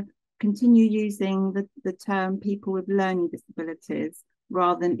going to continue using the term people with learning disabilities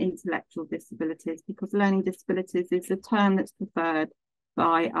rather than intellectual disabilities, because learning disabilities is a term that's preferred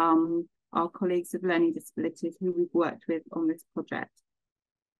by our colleagues with learning disabilities who we've worked with on this project.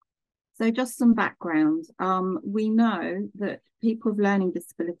 So just some background. We know that people with learning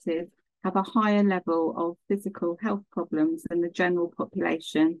disabilities have a higher level of physical health problems than the general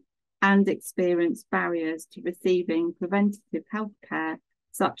population and experience barriers to receiving preventative health care,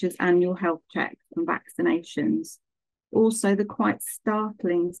 such as annual health checks and vaccinations. Also, the quite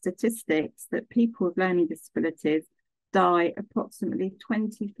startling statistics that people with learning disabilities die approximately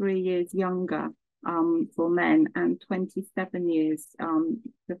 23 years younger for men and 27 years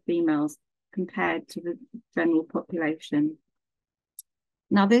for females compared to the general population.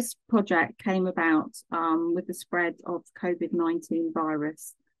 Now, this project came about with the spread of COVID-19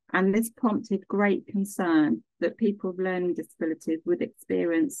 virus, and this prompted great concern that people with learning disabilities would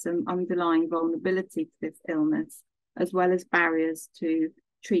experience some underlying vulnerability to this illness, as well as barriers to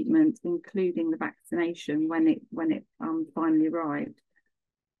treatment, including the vaccination when it finally arrived.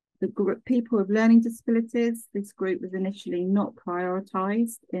 The group people with learning disabilities, this group was initially not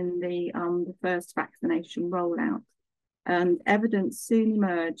prioritised in the first vaccination rollout, and evidence soon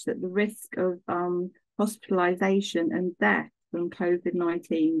emerged that the risk of hospitalisation and death from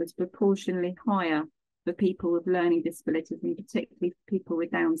COVID-19 was proportionally higher for people with learning disabilities, and particularly for people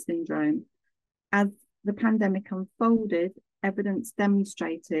with Down syndrome. As the pandemic unfolded, evidence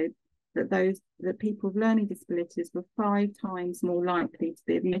demonstrated that people with learning disabilities were 5 times more likely to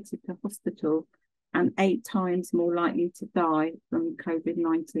be admitted to hospital and 8 times more likely to die from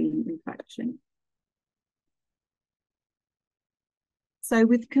COVID-19 infection. So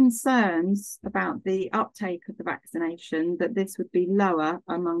with concerns about the uptake of the vaccination, that this would be lower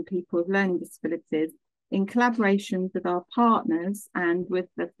among people with learning disabilities, in collaboration with our partners and with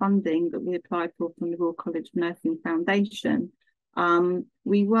the funding that we applied for from the Royal College of Nursing Foundation,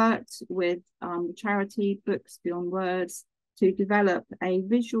 we worked with the charity Books Beyond Words to develop a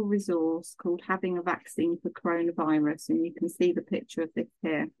visual resource called Having a Vaccine for Coronavirus, and you can see the picture of this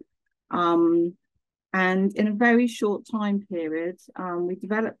here. And in a very short time period, we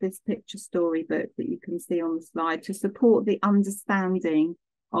developed this picture storybook that you can see on the slide to support the understanding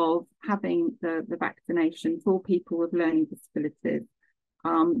of having the vaccination for people with learning disabilities.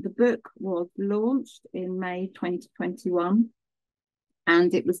 The book was launched in May 2021,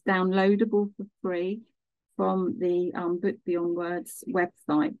 and it was downloadable for free from the Book Beyond Words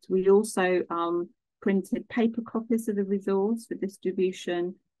website. We also printed paper copies of the resource for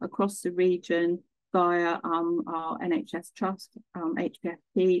distribution across the region via our NHS Trust,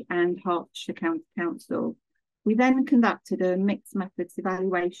 HPFP and Hertfordshire County Council. We then conducted a mixed methods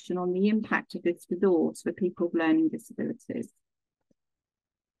evaluation on the impact of this resource for people with learning disabilities.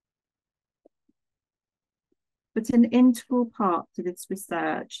 But an integral part to this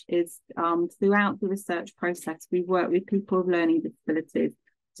research is throughout the research process, we work with people with learning disabilities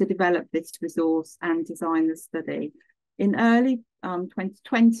to develop this resource and design the study. In early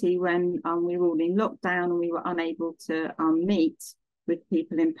 2020, when we were all in lockdown and we were unable to meet with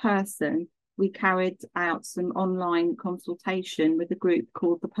people in person, we carried out some online consultation with a group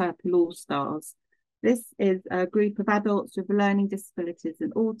called the Purple All Stars. This is a group of adults with learning disabilities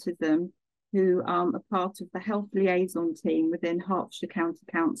and autism who are part of the health liaison team within Hertfordshire County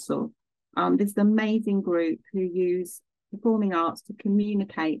Council. This amazing group who use performing arts to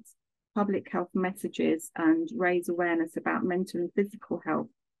communicate public health messages and raise awareness about mental and physical health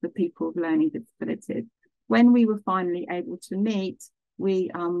for people with learning disabilities. When we were finally able to meet,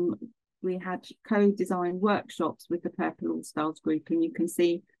 we had co-designed workshops with the Purple All Stars group, and you can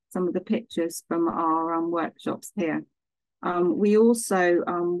see some of the pictures from our workshops here. We also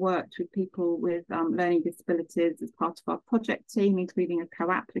worked with people with learning disabilities as part of our project team, including a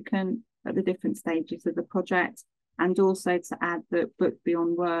co-applicant at the different stages of the project, and also to add that Book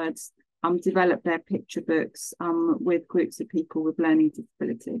Beyond Words developed their picture books with groups of people with learning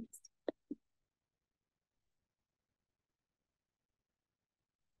disabilities.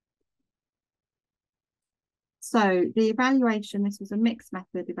 So the evaluation, this was a mixed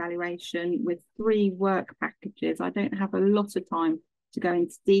method evaluation with 3 work packages. I don't have a lot of time to go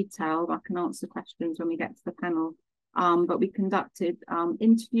into detail. I can answer questions when we get to the panel. But we conducted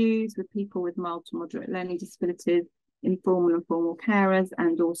interviews with people with mild to moderate learning disabilities, informal and formal carers,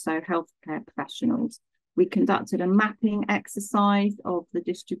 and also healthcare professionals. We conducted a mapping exercise of the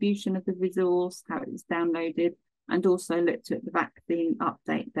distribution of the resource, how it was downloaded, and also looked at the vaccine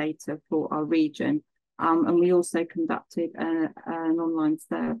update data for our region. And we also conducted an online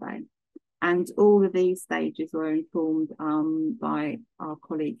survey. And all of these stages were informed by our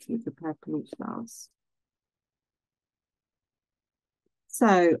colleagues with the Purple All Stars.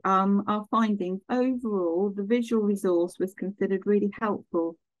 So our findings overall, the visual resource was considered really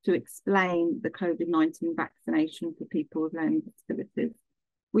helpful to explain the COVID-19 vaccination for people with learning disabilities.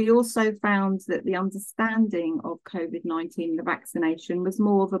 We also found that the understanding of COVID-19, the vaccination, was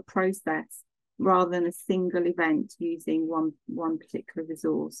more of a process rather than a single event using one particular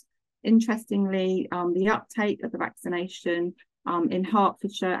resource. Interestingly, the uptake of the vaccination in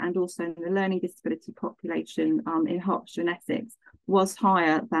Hertfordshire and also in the learning disability population in Hertfordshire and Essex was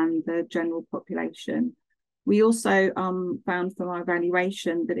higher than the general population. We also found from our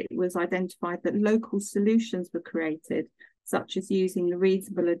evaluation that it was identified that local solutions were created, such as using the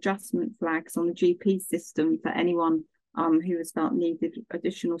reasonable adjustment flags on the GP system for anyone who has felt needed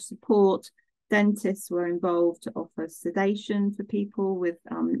additional support. Dentists were involved to offer sedation for people with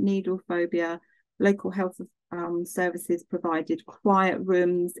needle phobia. Local health services provided quiet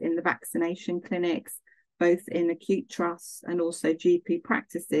rooms in the vaccination clinics, both in acute trusts and also GP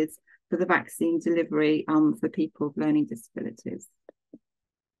practices for the vaccine delivery for people with learning disabilities.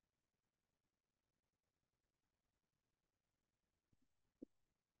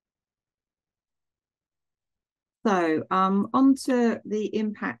 So on to the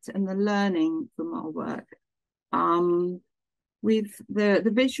impact and the learning from our work. With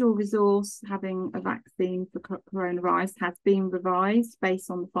the visual resource, having a vaccine for coronavirus has been revised based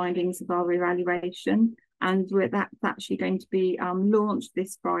on the findings of our evaluation, and that's actually going to be launched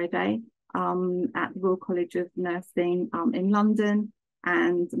this Friday at the Royal College of Nursing in London.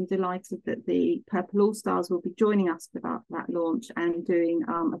 And I'm delighted that the Purple All Stars will be joining us for that launch and doing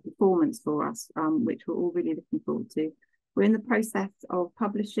a performance for us, which we're all really looking forward to. We're in the process of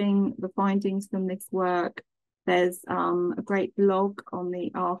publishing the findings from this work. There's a great blog on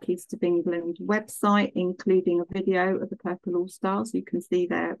the ARC East of England website, including a video of the Purple All Stars. You can see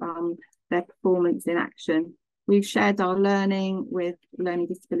their performance in action. We've shared our learning with learning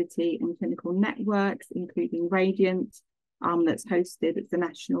disability and clinical networks, including Radiant, that's hosted. It's a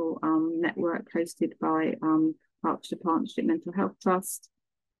national network hosted by Hertfordshire Partnership Mental Health Trust.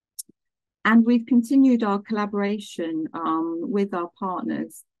 And we've continued our collaboration with our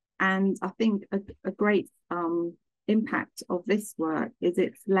partners. And I think a great impact of this work is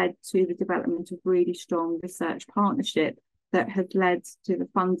it's led to the development of really strong research partnership that has led to the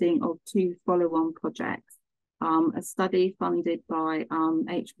funding of 2 follow-on projects. A study funded by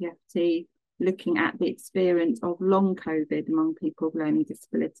HPFT looking at the experience of long COVID among people with learning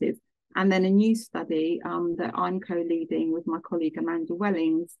disabilities. And then a new study that I'm co-leading with my colleague Amanda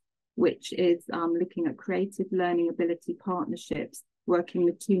Wellings, which is looking at creative learning ability partnerships, working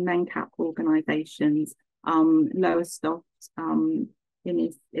with 2 NENCAP organisations, Lowestoft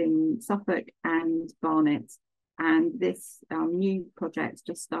in Suffolk and Barnet. And this new project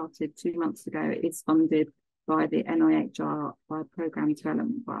just started 2 months ago. It's funded by the NIHR by Programme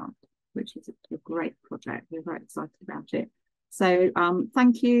Development Grant, which is a great project. We're very excited about it. So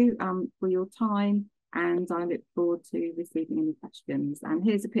thank you for your time, and I look forward to receiving any questions. And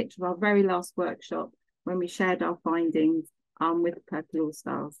here's a picture of our very last workshop when we shared our findings with the Purple All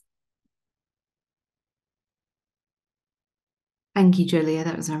Stars. Thank you, Julia.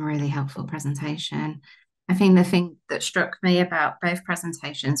 That was a really helpful presentation. I think the thing that struck me about both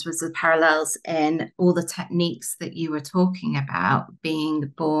presentations was the parallels in all the techniques that you were talking about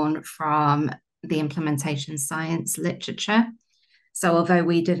being born from the implementation science literature. So although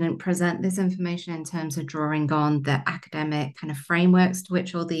we didn't present this information in terms of drawing on the academic kind of frameworks to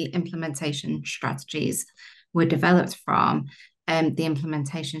which all the implementation strategies were developed from, the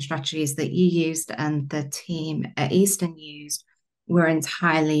implementation strategies that you used and the team at Eastern used were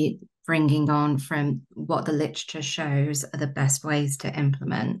entirely bringing on from what the literature shows are the best ways to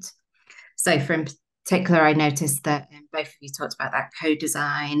implement. So for in particular, I noticed that both of you talked about that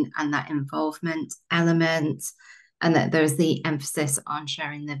co-design and that involvement element, and that there's the emphasis on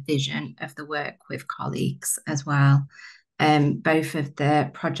sharing the vision of the work with colleagues as well. Both of the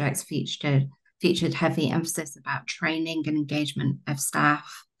projects featured heavy emphasis about training and engagement of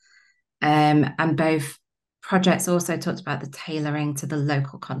staff, and both projects also talked about the tailoring to the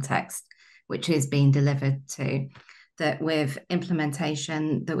local context, which is being delivered to. That with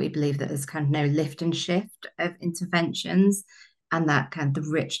implementation, that we believe that there's kind of no lift and shift of interventions, and that kind of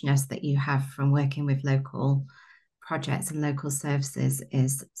the richness that you have from working with local projects and local services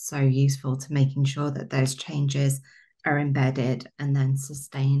is so useful to making sure that those changes are embedded and then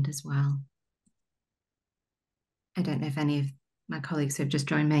sustained as well. I don't know if any of my colleagues who have just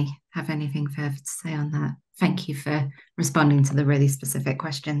joined me have anything further to say on that. Thank you for responding to the really specific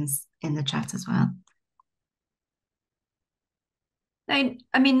questions in the chat as well.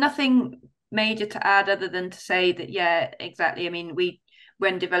 I mean, nothing major to add other than to say that, yeah, exactly. I mean,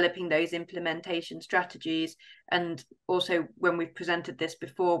 when developing those implementation strategies, and also when we've presented this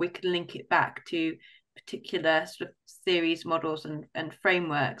before, we can link it back to particular sort of theories, models and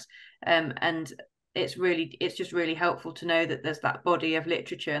frameworks. And it's just really helpful to know that there's that body of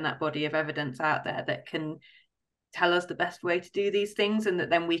literature and that body of evidence out there that can tell us the best way to do these things, and that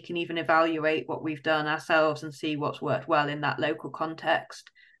then we can even evaluate what we've done ourselves and see what's worked well in that local context,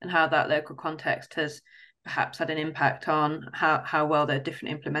 and how that local context has perhaps had an impact on how well their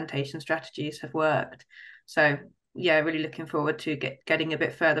different implementation strategies have worked. So yeah, really looking forward to getting a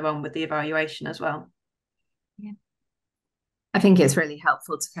bit further on with the evaluation as well. Yeah, I think it's really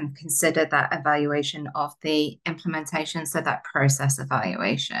helpful to kind of consider that evaluation of the implementation, so that process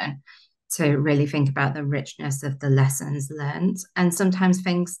evaluation, to really think about the richness of the lessons learned. And sometimes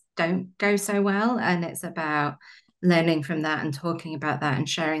things don't go so well, and it's about learning from that and talking about that and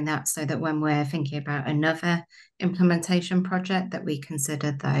sharing that, so that when we're thinking about another implementation project, that we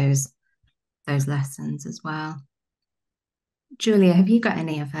consider those lessons as well. Julia, have you got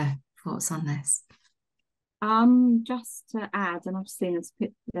any other thoughts on this? Just to add, and I've seen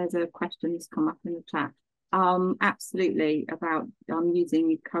there's a question that's come up in the chat. Absolutely, about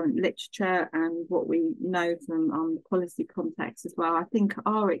using current literature and what we know from the policy context as well. I think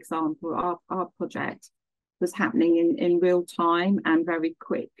our example, our project, was happening in real time and very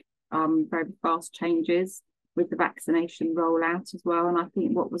quick, very fast changes with the vaccination rollout as well. And I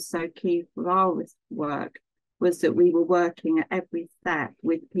think what was so key for our work was that we were working at every step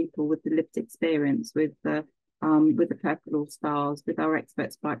with people with the lived experience, with the Purple All Stars, with our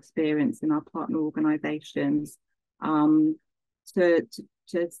experts by experience in our partner organisations, to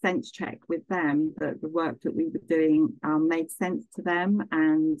sense check with them that the work that we were doing made sense to them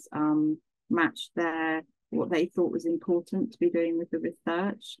and matched what they thought was important to be doing with the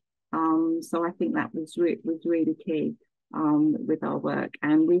research. So I think that was really key with our work,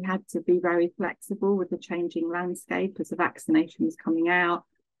 and we had to be very flexible with the changing landscape as the vaccination was coming out.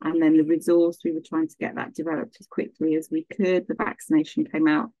 And then the resource, we were trying to get that developed as quickly as we could. The vaccination came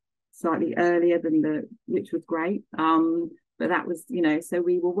out slightly earlier which was great. But that was, so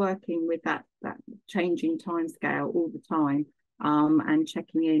we were working with that changing timescale all the time, and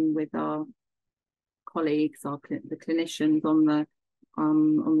checking in with our colleagues, the clinicians on the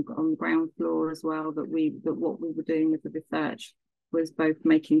ground floor as well, that what we were doing with the research was both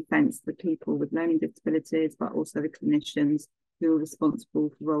making sense for people with learning disabilities, but also the clinicians who were responsible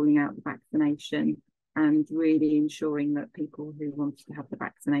for rolling out the vaccination, and really ensuring that people who wanted to have the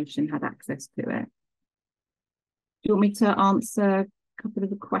vaccination had access to it. Do you want me to answer a couple of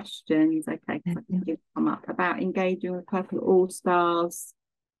the questions? Okay, so I think it's come up about engaging with Purple All Stars.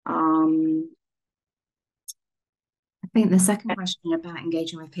 I think the second question about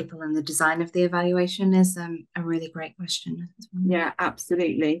engaging with people in the design of the evaluation is a really great question. Yeah,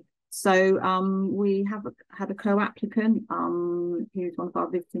 absolutely. So we had a co-applicant who's one of our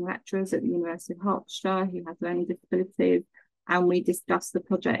visiting lecturers at the University of Hertfordshire, who has learning disabilities, and we discussed the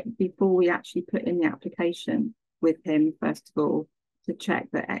project before we actually put in the application with him, first of all, to check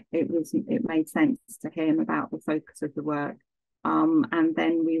that it made sense to him about the focus of the work. And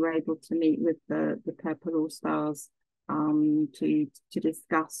then we were able to meet with the Purple All Stars to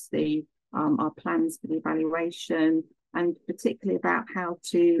discuss our plans for the evaluation, and particularly about how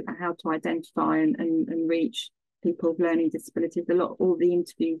to identify and reach people with learning disabilities. All the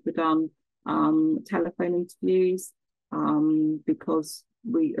interviews were done telephone interviews, because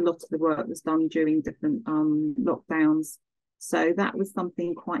a lot of the work was done during different lockdowns. So that was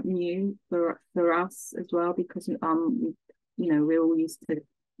something quite new for us as well, because we're all used to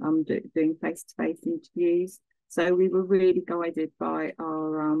doing face-to-face interviews. So we were really guided by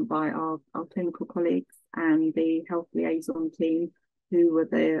our clinical colleagues and the health liaison team, who were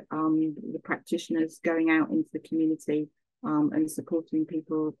the practitioners going out into the community and supporting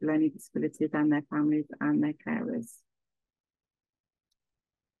people with learning disabilities and their families and their carers.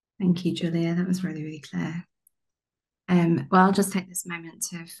 Thank you, Julia. That was really, really clear. Well, I'll just take this moment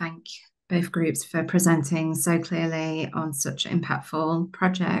to thank both groups for presenting so clearly on such impactful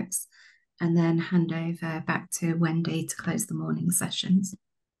projects, and then hand over back to Wendy to close the morning sessions.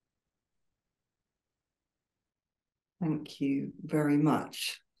 Thank you very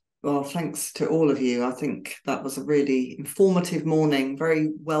much. Well, thanks to all of you. I think that was a really informative morning,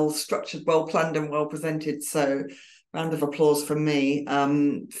 very well structured, well planned and well presented. So round of applause from me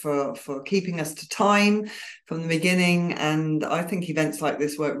for keeping us to time from the beginning. And I think events like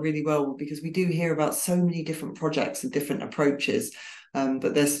this work really well because we do hear about so many different projects and different approaches.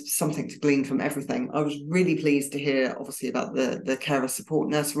 But there's something to glean from everything. I was really pleased to hear, obviously, about the carer support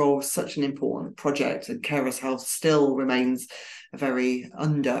nurse role, such an important project, and carers' health still remains a very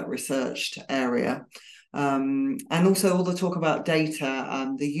under-researched area. And also all the talk about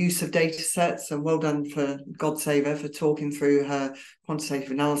data, the use of data sets, and well done for Godsfavour for talking through her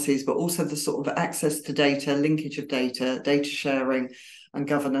quantitative analyses, but also the sort of access to data, linkage of data, data sharing, and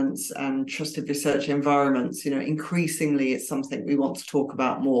governance and trusted research environments. You know, increasingly it's something we want to talk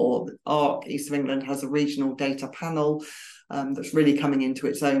about more. ARC East of England has a regional data panel that's really coming into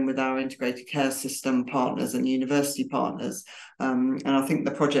its own with our integrated care system partners and university partners. And I think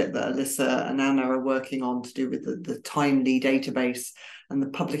the project that Alyssa and Anna are working on to do with the timely database and the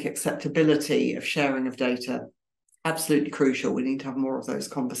public acceptability of sharing of data, absolutely crucial. We need to have more of those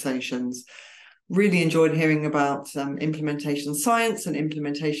conversations. Really enjoyed hearing about implementation science and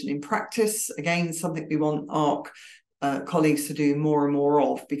implementation in practice. Again, something we want ARC colleagues to do more and more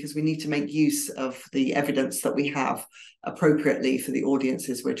of, because we need to make use of the evidence that we have appropriately for the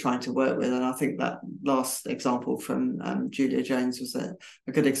audiences we're trying to work with. And I think that last example from Julia Jones was a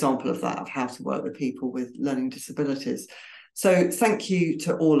good example of that, of how to work with people with learning disabilities. So thank you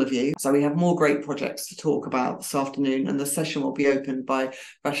to all of you. So we have more great projects to talk about this afternoon, and the session will be opened by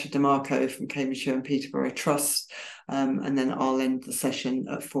Rashid DeMarco from Cambridgeshire and Peterborough Trust, and then I'll end the session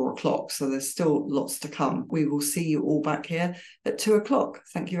at 4 o'clock. So there's still lots to come. We will see you all back here at 2 o'clock.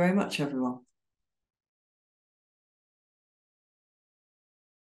 Thank you very much, everyone.